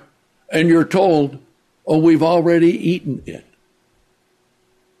store and you're told, oh, we've already eaten it.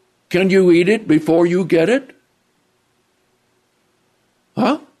 Can you eat it before you get it?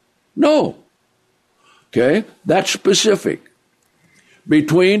 Huh? No. Okay, that's specific.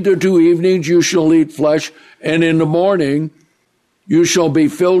 Between the 2 evenings you shall eat flesh, and in the morning you shall be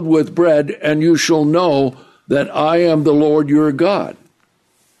filled with bread, and you shall know that I am the Lord your God.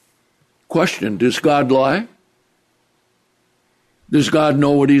 Question, does God lie? Does God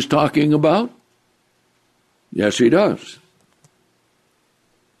know what he's talking about? Yes, he does.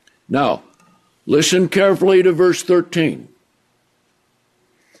 Now, listen carefully to verse 13.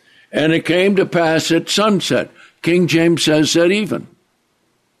 And it came to pass at sunset. King James says at even.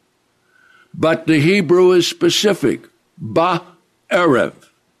 But the Hebrew is specific. Ba-erev.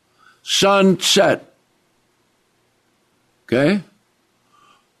 Sunset. Okay?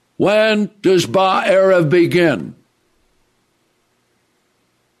 When does Ba-erev begin?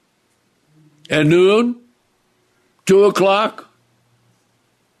 At noon? 2 o'clock?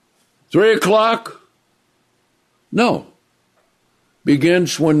 3 o'clock? No.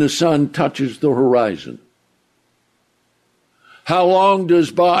 Begins when the sun touches the horizon. How long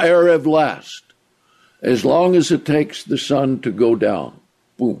does Ba-erev last? As long as it takes the sun to go down.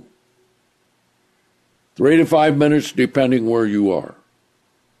 Boom. 3 to 5 minutes, depending where you are.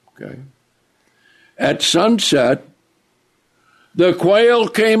 Okay. At sunset, the quail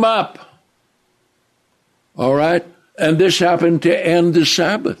came up. All right? And this happened to end the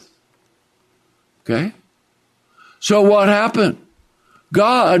Sabbath. Okay? So what happened?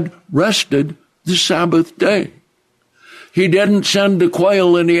 God rested the Sabbath day. He didn't send the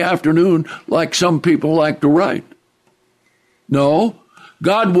quail in the afternoon like some people like to write. No,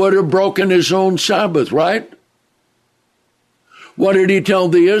 God would have broken his own Sabbath, right? What did he tell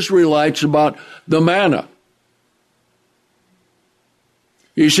the Israelites about the manna?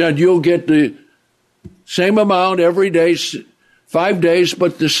 He said, you'll get the same amount every day, 5 days,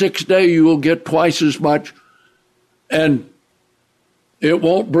 but the 6th day you will get twice as much, and it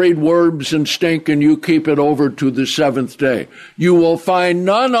won't breed worms and stink, and you keep it over to the 7th day. You will find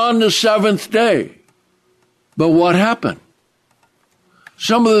none on the 7th day. But what happened?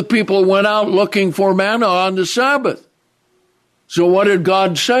 Some of the people went out looking for manna on the Sabbath. So what did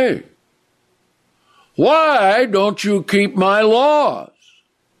God say? Why don't you keep my laws?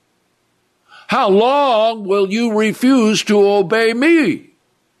 How long will you refuse to obey me?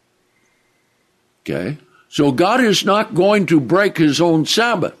 Okay. So God is not going to break his own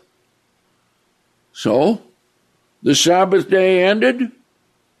Sabbath. So the Sabbath day ended,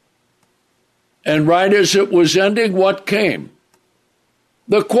 and right as it was ending, what came?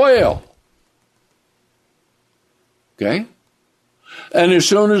 The quail. Okay? And as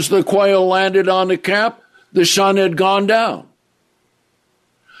soon as the quail landed on the camp, the sun had gone down.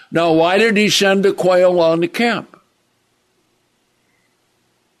 Now, why did he send the quail on the camp?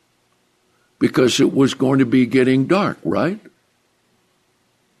 Because it was going to be getting dark, right?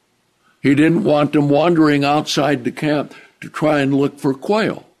 He didn't want them wandering outside the camp to try and look for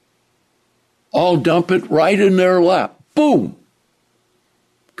quail. I'll dump it right in their lap. Boom.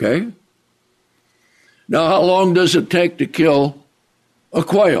 Okay? Now, how long does it take to kill a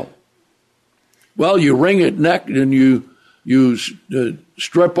quail? Well, you wring it neck and you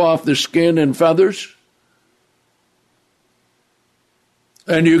strip off the skin and feathers,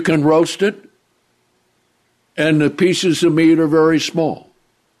 and you can roast it, and the pieces of meat are very small.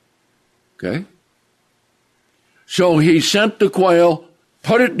 Okay? So he sent the quail,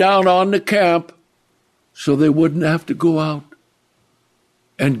 put it down on the camp so they wouldn't have to go out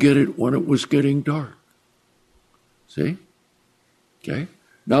and get it when it was getting dark. See? Okay?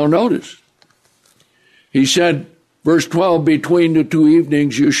 Now notice. He said, verse 12, between the 2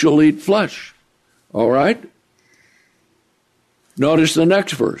 evenings you shall eat flesh. All right? Notice the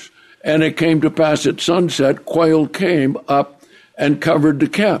next verse. And it came to pass at sunset, quail came up and covered the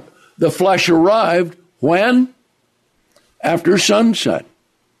camp. The flesh arrived when? After sunset.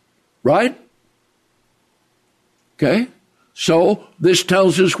 Right? Okay? So this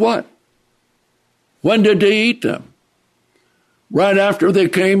tells us what? When did they eat them? Right after they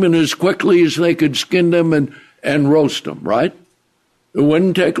came, and as quickly as they could skin them and roast them, right? It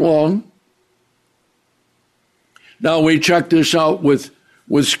wouldn't take long. Now we checked this out with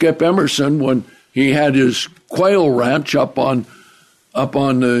Skip Emerson when he had his quail ranch up on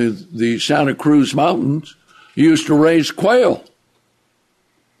the Santa Cruz Mountains. He used to raise quail.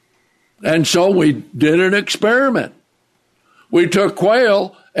 And so we did an experiment. We took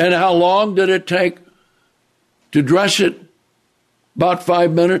quail, and how long did it take to dress it? About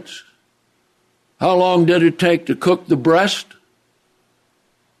 5 minutes. How long did it take to cook the breast?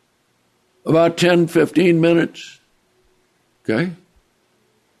 About 10, 15 minutes. Okay?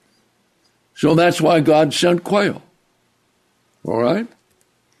 So that's why God sent quail. All right?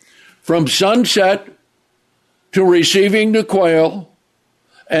 From sunset to receiving the quail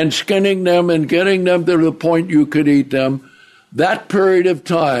and skinning them and getting them to the point you could eat them, that period of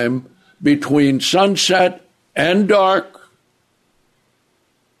time between sunset and dark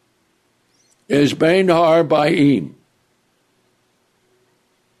is Bein Har Ba'im.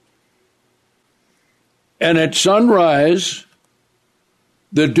 And at sunrise,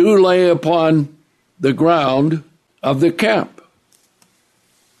 the dew lay upon the ground of the camp,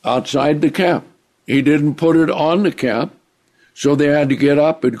 outside the camp. He didn't put it on the camp, so they had to get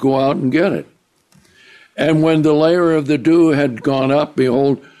up and go out and get it. And when the layer of the dew had gone up,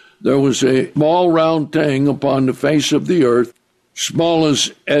 behold, there was a small round thing upon the face of the earth, small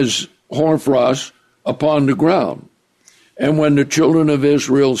as hoarfrost upon the ground. And when the children of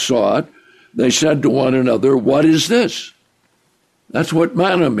Israel saw it, they said to one another, "What is this?" That's what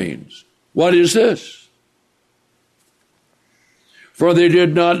manna means. What is this? For they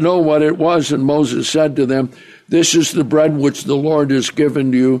did not know what it was, and Moses said to them, "This is the bread which the Lord has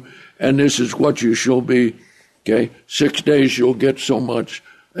given you, and this is what you shall be." Okay, 6 days you'll get so much,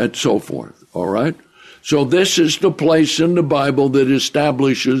 and so forth. All right? So this is the place in the Bible that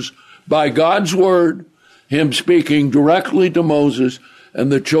establishes, by God's word, him speaking directly to Moses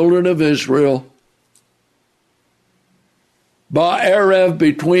and the children of Israel, Ba'erev,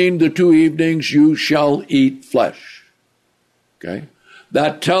 between the two evenings, you shall eat flesh. Okay?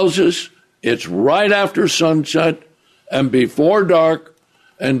 That tells us it's right after sunset and before dark,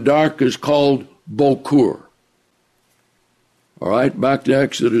 and dark is called Bokur. All right, back to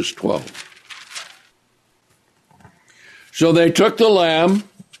Exodus 12. So they took the lamb,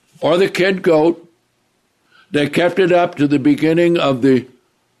 or the kid goat, they kept it up to the beginning of the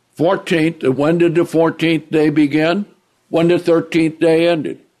 14th. When did the 14th day begin? When the 13th day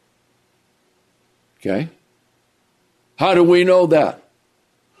ended. Okay? How do we know that?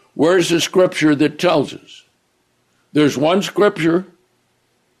 Where's the scripture that tells us? There's one scripture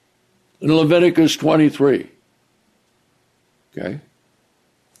in Leviticus 23. Okay?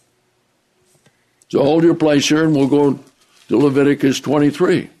 So hold your place here and we'll go to Leviticus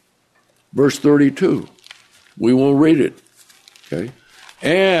 23, verse 32. We will read it. Okay?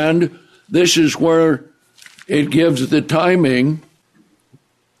 And this is where it gives the timing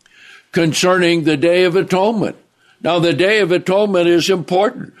concerning the Day of Atonement. Now, the Day of Atonement is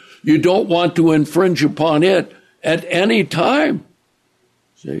important. You don't want to infringe upon it at any time.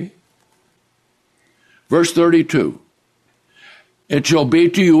 See? Verse 32. It shall be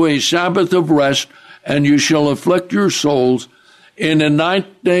to you a Sabbath of rest, and you shall afflict your souls in the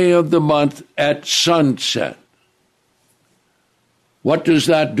 9th day of the month at sunset. What does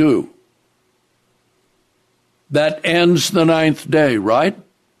that do? That ends the 9th day, right?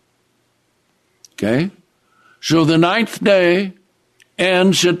 Okay? So the 9th day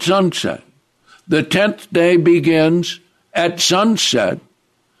ends at sunset. The 10th day begins at sunset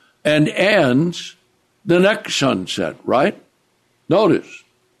and ends the next sunset, right? Notice.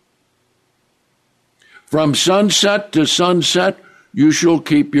 From sunset to sunset, you shall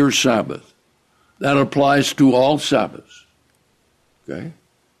keep your Sabbath. That applies to all Sabbaths. Okay?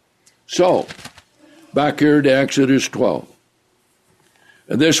 So, back here to Exodus 12.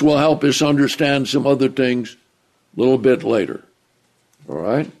 And this will help us understand some other things a little bit later. All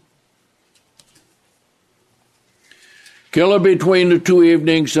right? Kill it between the two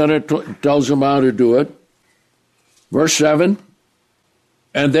evenings, and it tells them how to do it. Verse 7,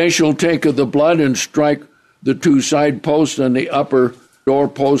 and they shall take of the blood and strike the two side posts and the upper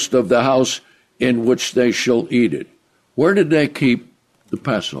doorpost of the house in which they shall eat it. Where did they keep the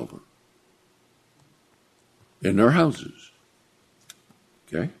Passover? In their houses.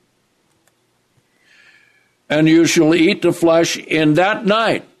 Okay? And you shall eat the flesh in that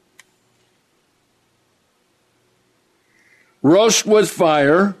night. Roast with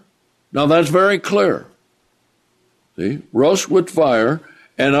fire. Now that's very clear. See? Roast with fire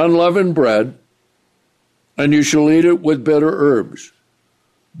and unleavened bread, and you shall eat it with bitter herbs.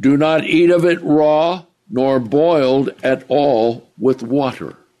 Do not eat of it raw, nor boiled at all with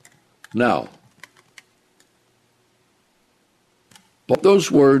water. Now, but those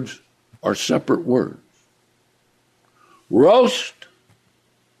words are separate words. Roast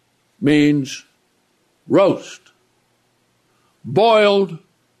means roast. Boiled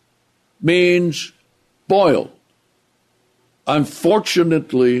means boiled.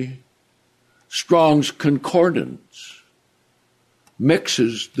 Unfortunately, Strong's Concordance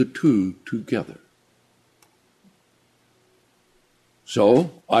mixes the two together.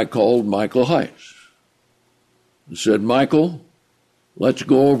 So I called Michael Heiss and said, Michael, let's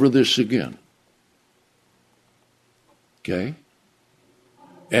go over this again. Okay?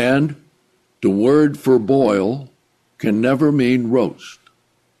 And the word for boil can never mean roast.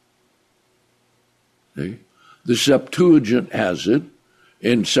 Okay? The Septuagint has it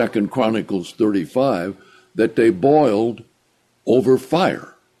in 2 Chronicles 35 that they boiled over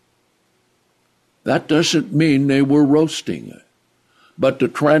fire. That doesn't mean they were roasting it. But the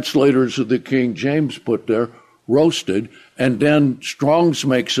translators of the King James put there roasted, and then Strong's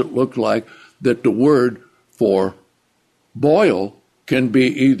makes it look like that the word for boil can be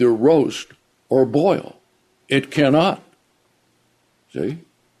either roast or boil. It cannot. See?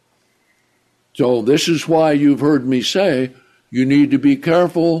 So this is why you've heard me say you need to be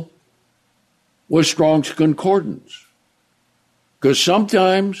careful with Strong's Concordance. Because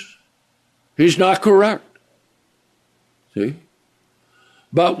sometimes he's not correct. See?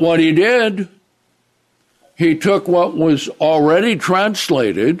 But what he did, he took what was already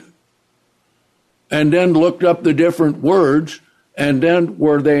translated and then looked up the different words, and then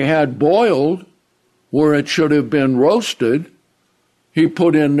where they had boiled, where it should have been roasted, he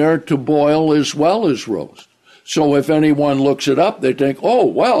put in there to boil as well as roast. So if anyone looks it up, they think, oh,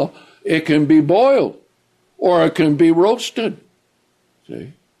 well, it can be boiled or it can be roasted.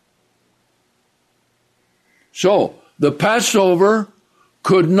 See? So the Passover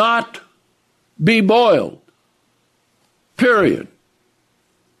could not be boiled. Period.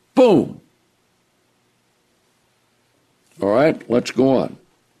 Boom. All right, let's go on.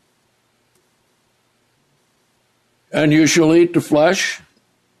 And you shall eat the flesh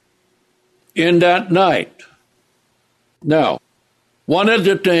in that night. Now, one of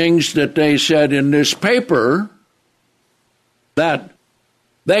the things that they said in this paper, that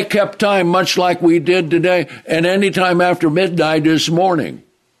they kept time much like we did today, and any time after midnight is morning.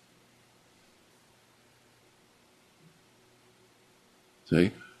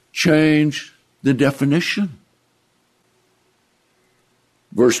 See? Change the definition.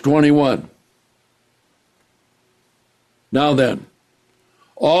 Verse 21. Now then,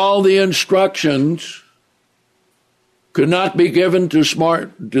 all the instructions could not be given to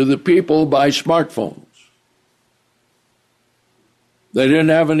the people by smartphones. They didn't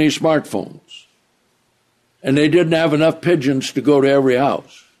have any smartphones. And they didn't have enough pigeons to go to every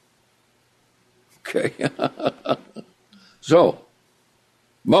house. Okay. So,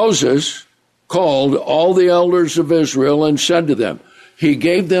 Moses called all the elders of Israel and said to them, he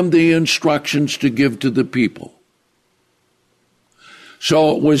gave them the instructions to give to the people.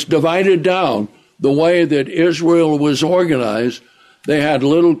 So it was divided down the way that Israel was organized. They had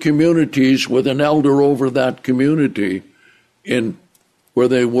little communities with an elder over that community in where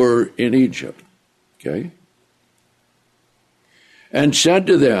they were in Egypt. Okay? And said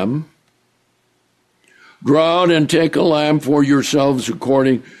to them, draw out and take a lamb for yourselves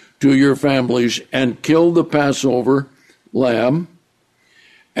according to your families, and kill the Passover lamb,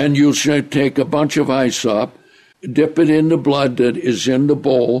 and you shall take a bunch of hyssop, dip it in the blood that is in the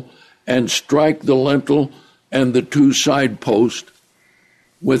bowl, and strike the lintel and the two side posts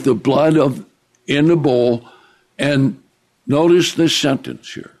with the blood in the bowl. And notice this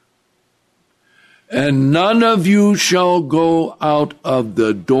sentence here. And none of you shall go out of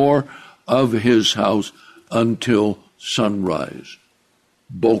the door of his house until sunrise.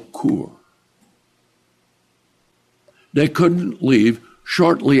 Bokur. They couldn't leave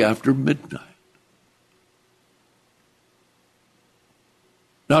shortly after midnight.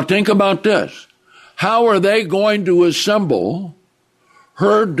 Now think about this. How are they going to assemble,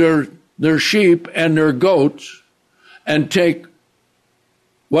 herd their sheep and their goats, and take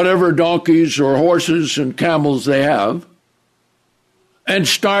whatever donkeys or horses and camels they have, and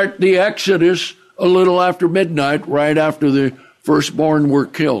start the Exodus a little after midnight, right after the firstborn were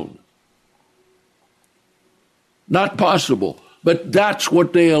killed? Not possible, but that's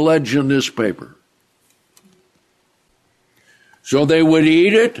what they allege in this paper. So they would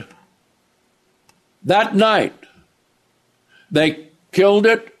eat it that night. They killed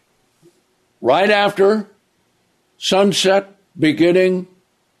it right after sunset, beginning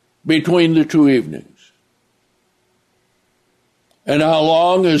between the two evenings. And how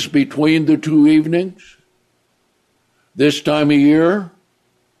long is between the two evenings? This time of year,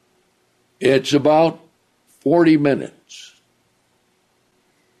 it's about 40 minutes.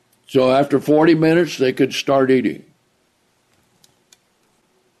 So after 40 minutes, they could start eating.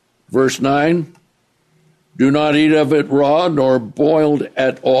 Verse 9, do not eat of it raw, nor boiled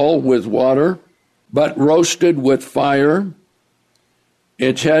at all with water, but roasted with fire,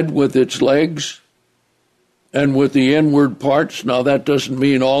 its head with its legs, and with the inward parts. Now that doesn't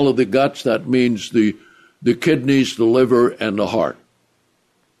mean all of the guts, that means the kidneys, the liver, and the heart.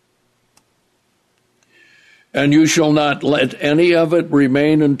 And you shall not let any of it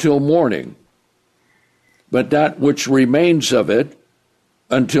remain until morning, but that which remains of it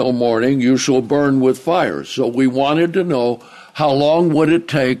until morning you shall burn with fire. So we wanted to know, how long would it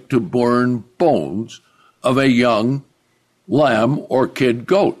take to burn bones of a young lamb or kid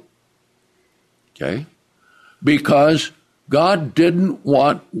goat? Okay? Because God didn't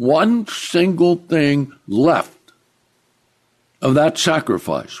want one single thing left of that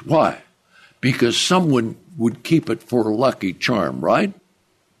sacrifice. Why? Because someone would keep it for a lucky charm, right?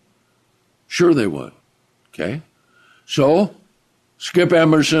 Sure they would. Okay? So, Skip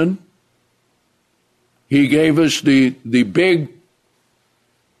Emerson, he gave us the big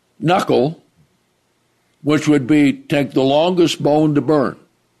knuckle, which would be take the longest bone to burn.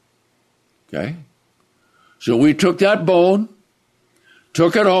 Okay? So we took that bone,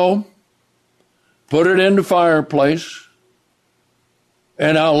 took it home, put it in the fireplace,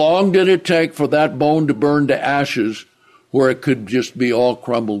 and how long did it take for that bone to burn to ashes where it could just be all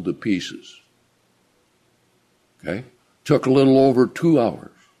crumbled to pieces? Okay? Took a little over 2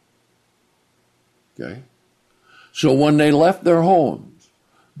 hours. Okay? So when they left their homes,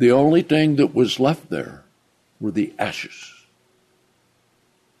 the only thing that was left there were the ashes.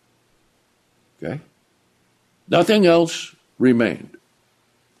 Okay? Nothing else remained.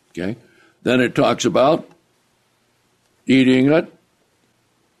 Okay? Then it talks about eating it.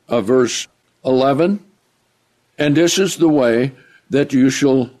 Verse 11, and this is the way that you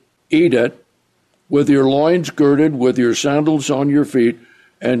shall eat it, with your loins girded, with your sandals on your feet,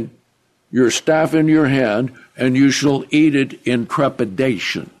 and your staff in your hand, and you shall eat it in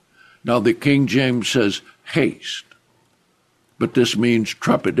trepidation. Now the King James says haste, but this means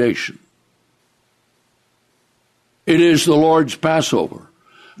trepidation. It is the Lord's Passover.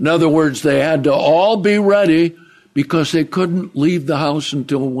 In other words, they had to all be ready because they couldn't leave the house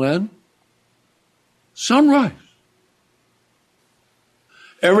until when? Sunrise.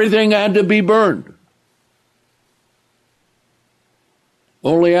 Everything had to be burned.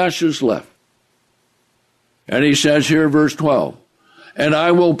 Only ashes left. And he says here, verse 12, and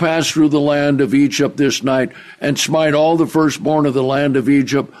I will pass through the land of Egypt this night, and smite all the firstborn of the land of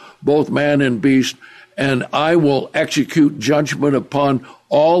Egypt, both man and beast, and I will execute judgment upon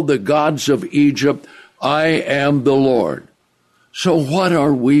all the gods of Egypt. I am the Lord. So what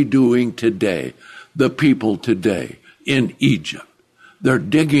are we doing today, the people today in Egypt? They're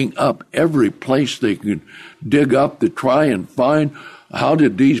digging up every place they can dig up to try and find, how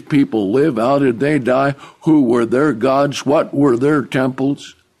did these people live? How did they die? Who were their gods? What were their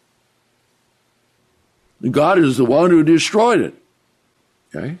temples? God is the one who destroyed it.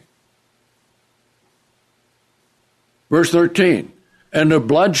 Okay? Verse 13, and the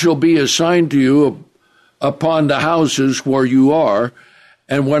blood shall be assigned to you upon the houses where you are,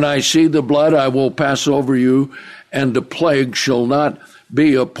 and when I see the blood, I will pass over you, and the plague shall not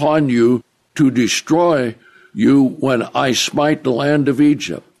be upon you to destroy you when I smite the land of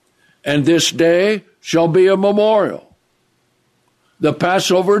Egypt. And this day shall be a memorial. The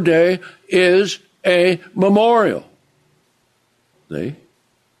Passover day is a memorial. See?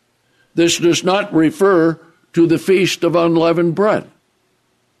 This does not refer to the Feast of Unleavened Bread.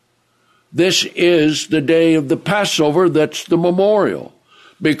 This is the day of the Passover, that's the memorial,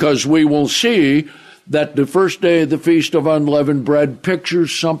 because we will see that the first day of the Feast of Unleavened Bread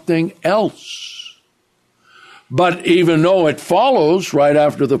pictures something else. But even though it follows right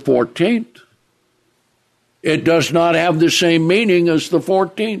after the 14th, it does not have the same meaning as the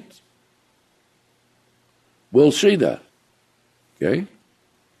 14th. We'll see that. Okay?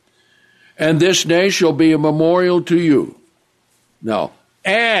 And this day shall be a memorial to you. Now,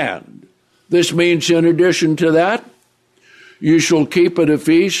 and this means in addition to that, you shall keep it a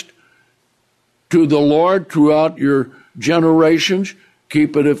feast to the Lord throughout your generations.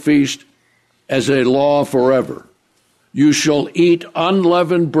 Keep it a feast as a law forever. You shall eat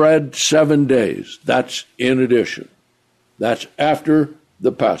unleavened bread 7 days. That's in addition. That's after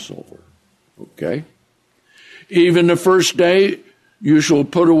the Passover. Okay? Even the first day, you shall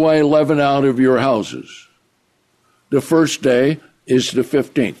put away leaven out of your houses. The first day is the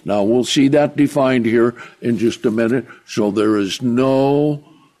 15th. Now, we'll see that defined here in just a minute, so there is no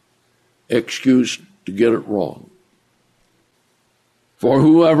excuse to get it wrong. For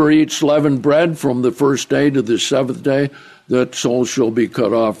whoever eats leavened bread from the first day to the 7th day, that soul shall be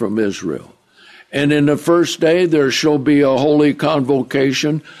cut off from Israel. And in the first day there shall be a holy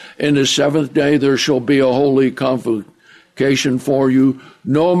convocation. In the seventh day there shall be a holy convocation for you.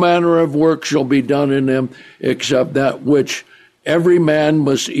 No manner of work shall be done in them, except that which every man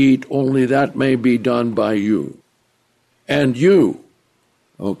must eat, only that may be done by you. And you,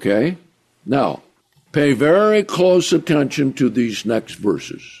 okay? Now, pay very close attention to these next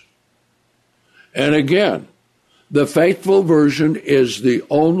verses. And again, the Faithful Version is the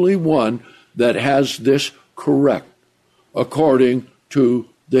only one that has this correct, according to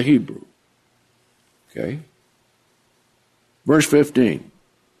the Hebrew. Okay? Verse 15.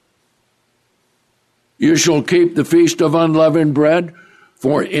 You shall keep the feast of unleavened bread,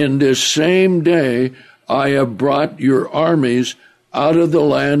 for in this same day I have brought your armies out of the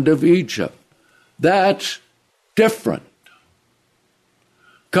land of Egypt. That's different.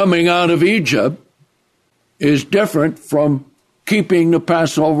 Coming out of Egypt is different from keeping the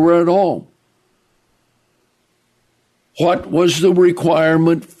Passover at home. What was the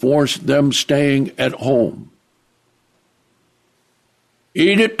requirement for them staying at home?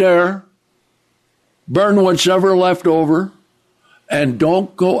 Eat it there, burn what's ever left over, and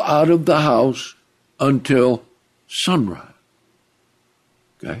don't go out of the house until sunrise.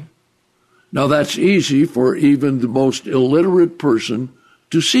 Okay? Now that's easy for even the most illiterate person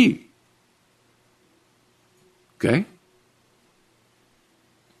to see. Okay?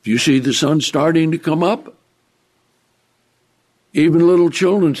 If you see the sun starting to come up, even little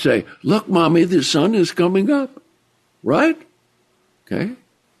children say, "Look, Mommy, the sun is coming up." Right? Okay?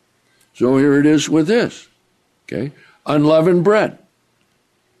 So here it is with this. Okay? Unleavened bread.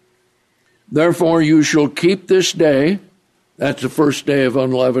 Therefore you shall keep this day, that's the first day of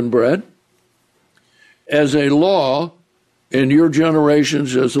unleavened bread, as a law in your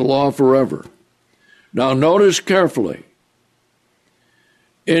generations, as a law forever. Now notice carefully.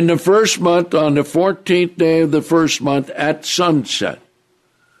 In the first month, on the 14th day of the first month at sunset,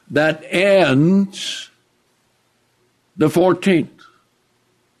 that ends the 14th.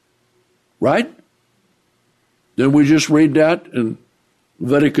 Right? Did we just read that in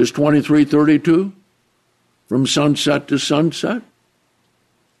Leviticus 23:32? From sunset to sunset?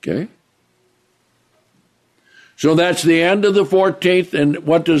 Okay. So that's the end of the 14th, and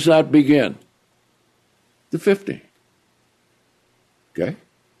what does that begin? The 15th. Okay?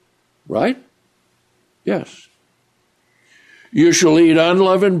 Right? Yes. You shall eat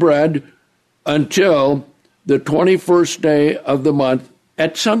unleavened bread until the 21st day of the month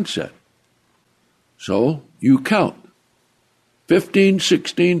at sunset. So you count. 15,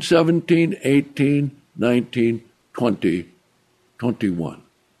 16, 17, 18, 19, 20, 21.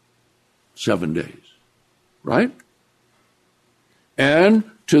 7 days. Right? And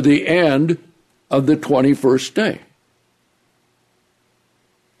to the end of the 21st day.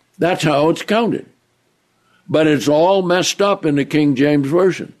 That's how it's counted. But it's all messed up in the King James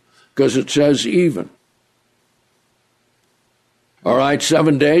Version because it says even. All right,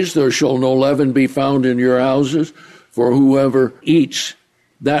 7 days, there shall no leaven be found in your houses, for whoever eats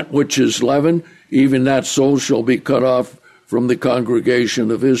that which is leavened, even that soul shall be cut off from the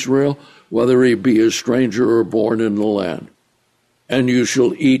congregation of Israel, whether he be a stranger or born in the land. And you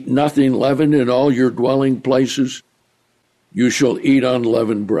shall eat nothing leavened in all your dwelling places. You shall eat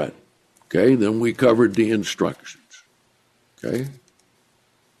unleavened bread. Okay, then we covered the instructions. Okay?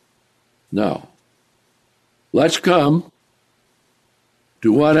 Now, let's come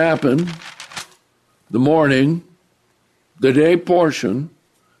to what happened the morning, the day portion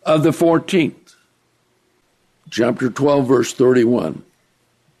of the 14th. Chapter 12, verse 31.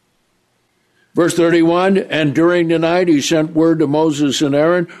 Verse 31, and during the night he sent word to Moses and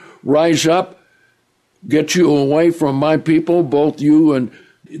Aaron, rise up, get you away from my people, both you and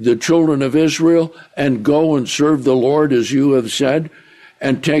the children of Israel, and go and serve the Lord as you have said,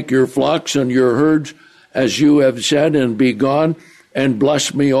 and take your flocks and your herds as you have said, and be gone, and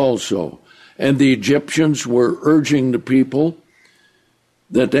bless me also. And the Egyptians were urging the people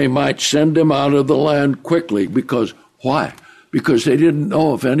that they might send them out of the land quickly. Because, why? Because they didn't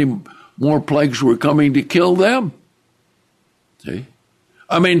know if any more plagues were coming to kill them. See?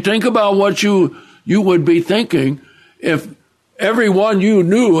 I mean, think about what you would be thinking if everyone you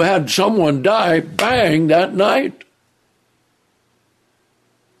knew had someone die, bang, that night.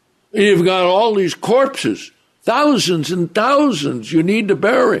 You've got all these corpses, thousands and thousands you need to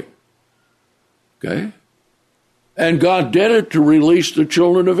bury. Okay? And God did it to release the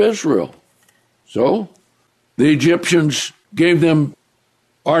children of Israel. So, the Egyptians gave them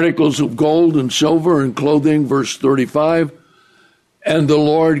articles of gold and silver and clothing, verse 35. And the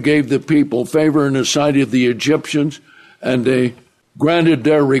Lord gave the people favor in the sight of the Egyptians, and they granted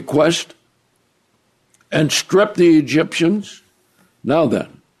their request and stripped the Egyptians. Now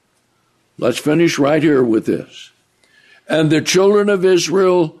then, let's finish right here with this. And the children of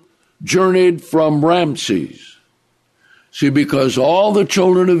Israel journeyed from Ramses. See, because all the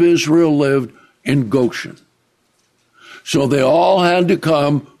children of Israel lived in Goshen. So they all had to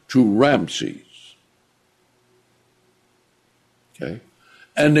come to Ramses. Okay?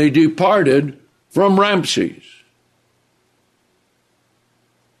 And they departed from Ramses.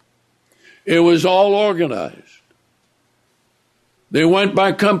 It was all organized. They went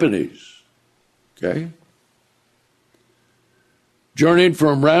by companies. Okay? Journeyed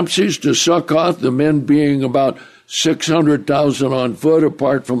from Ramses to Succoth, the men being about 600,000 on foot,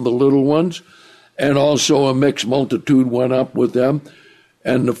 apart from the little ones, and also a mixed multitude went up with them,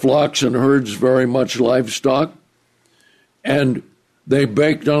 and the flocks and herds very much livestock. And they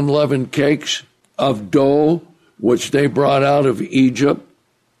baked unleavened cakes of dough, which they brought out of Egypt,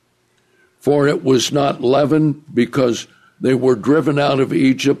 for it was not leavened, because they were driven out of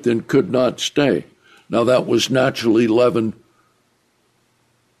Egypt and could not stay. Now that was naturally leavened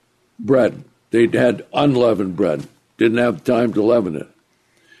bread. They'd had unleavened bread, didn't have time to leaven it,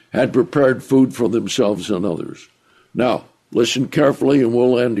 had prepared food for themselves and others. Now, listen carefully and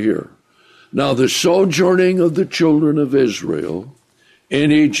we'll end here. Now, the sojourning of the children of Israel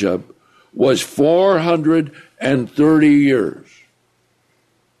in Egypt was 430 years.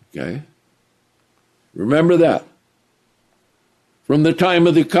 Okay? Remember that. From the time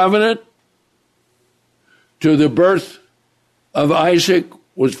of the covenant to the birth of Isaac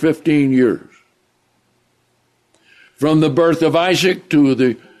was 15 years. From the birth of Isaac to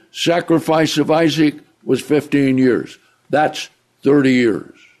the sacrifice of Isaac was 15 years. That's 30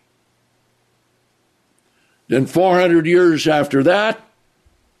 years. Then 400 years after that,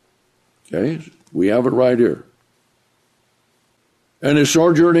 okay, we have it right here. And the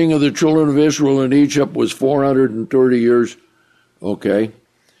sojourning of the children of Israel in Egypt was 430 years, okay.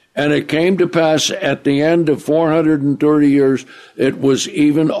 And it came to pass at the end of 430 years, it was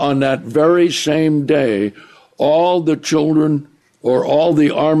even on that very same day, all the children, or all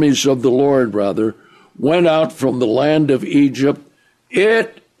the armies of the Lord, rather, went out from the land of Egypt.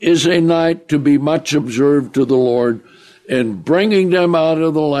 It is a night to be much observed to the Lord in bringing them out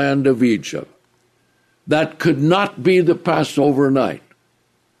of the land of Egypt. That could not be the Passover night.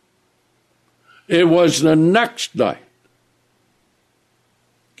 It was the next night.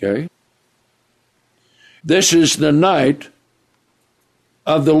 Okay? This is the night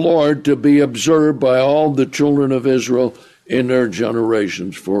of the Lord to be observed by all the children of Israel in their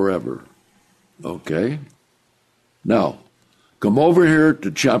generations forever. Okay? Now, come over here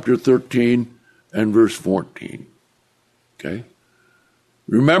to chapter 13 and verse 14. Okay?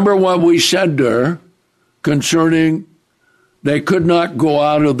 Remember what we said there concerning they could not go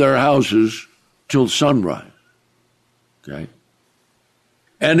out of their houses till sunrise. Okay?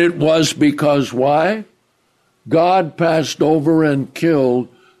 And it was because why? God passed over and killed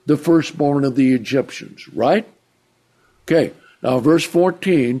the firstborn of the Egyptians, right? Okay, now verse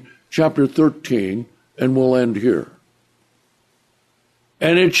 14, chapter 13, and we'll end here.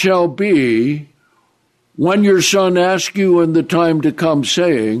 And it shall be, when your son asks you in the time to come,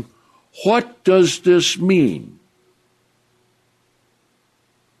 saying, what does this mean?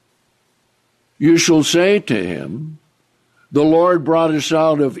 You shall say to him, the Lord brought us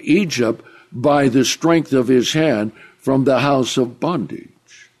out of Egypt by the strength of his hand from the house of bondage.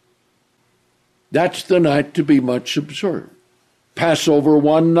 That's the night to be much observed. Passover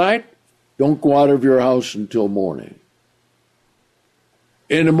one night, don't go out of your house until morning.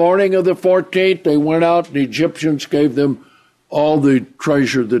 In the morning of the 14th, they went out, and the Egyptians gave them all the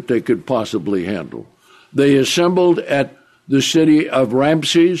treasure that they could possibly handle. They assembled at the city of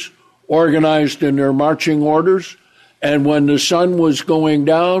Ramses, organized in their marching orders, and when the sun was going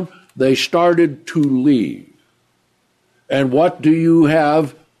down, they started to leave. And what do you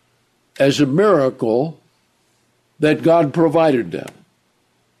have as a miracle that God provided them?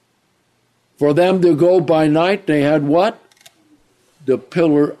 For them to go by night, they had what? The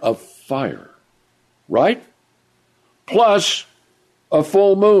pillar of fire, right? Plus a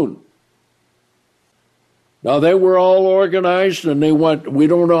full moon. Now, they were all organized, and they went, we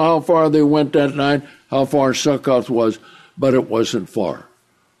don't know how far they went that night, how far Succoth was, but it wasn't far.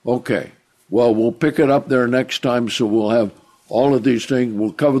 Okay, well, we'll pick it up there next time, so we'll have all of these things.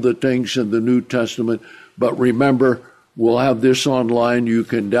 We'll cover the things in the New Testament, but remember, we'll have this online. You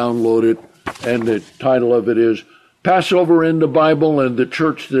can download it, and the title of it is Passover in the Bible and the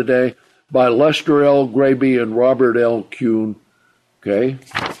Church Today by Lester L. Graby and Robert L. Kuhn. Okay?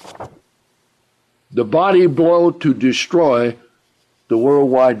 the body blow to destroy the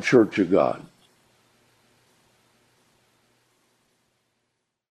worldwide church of God.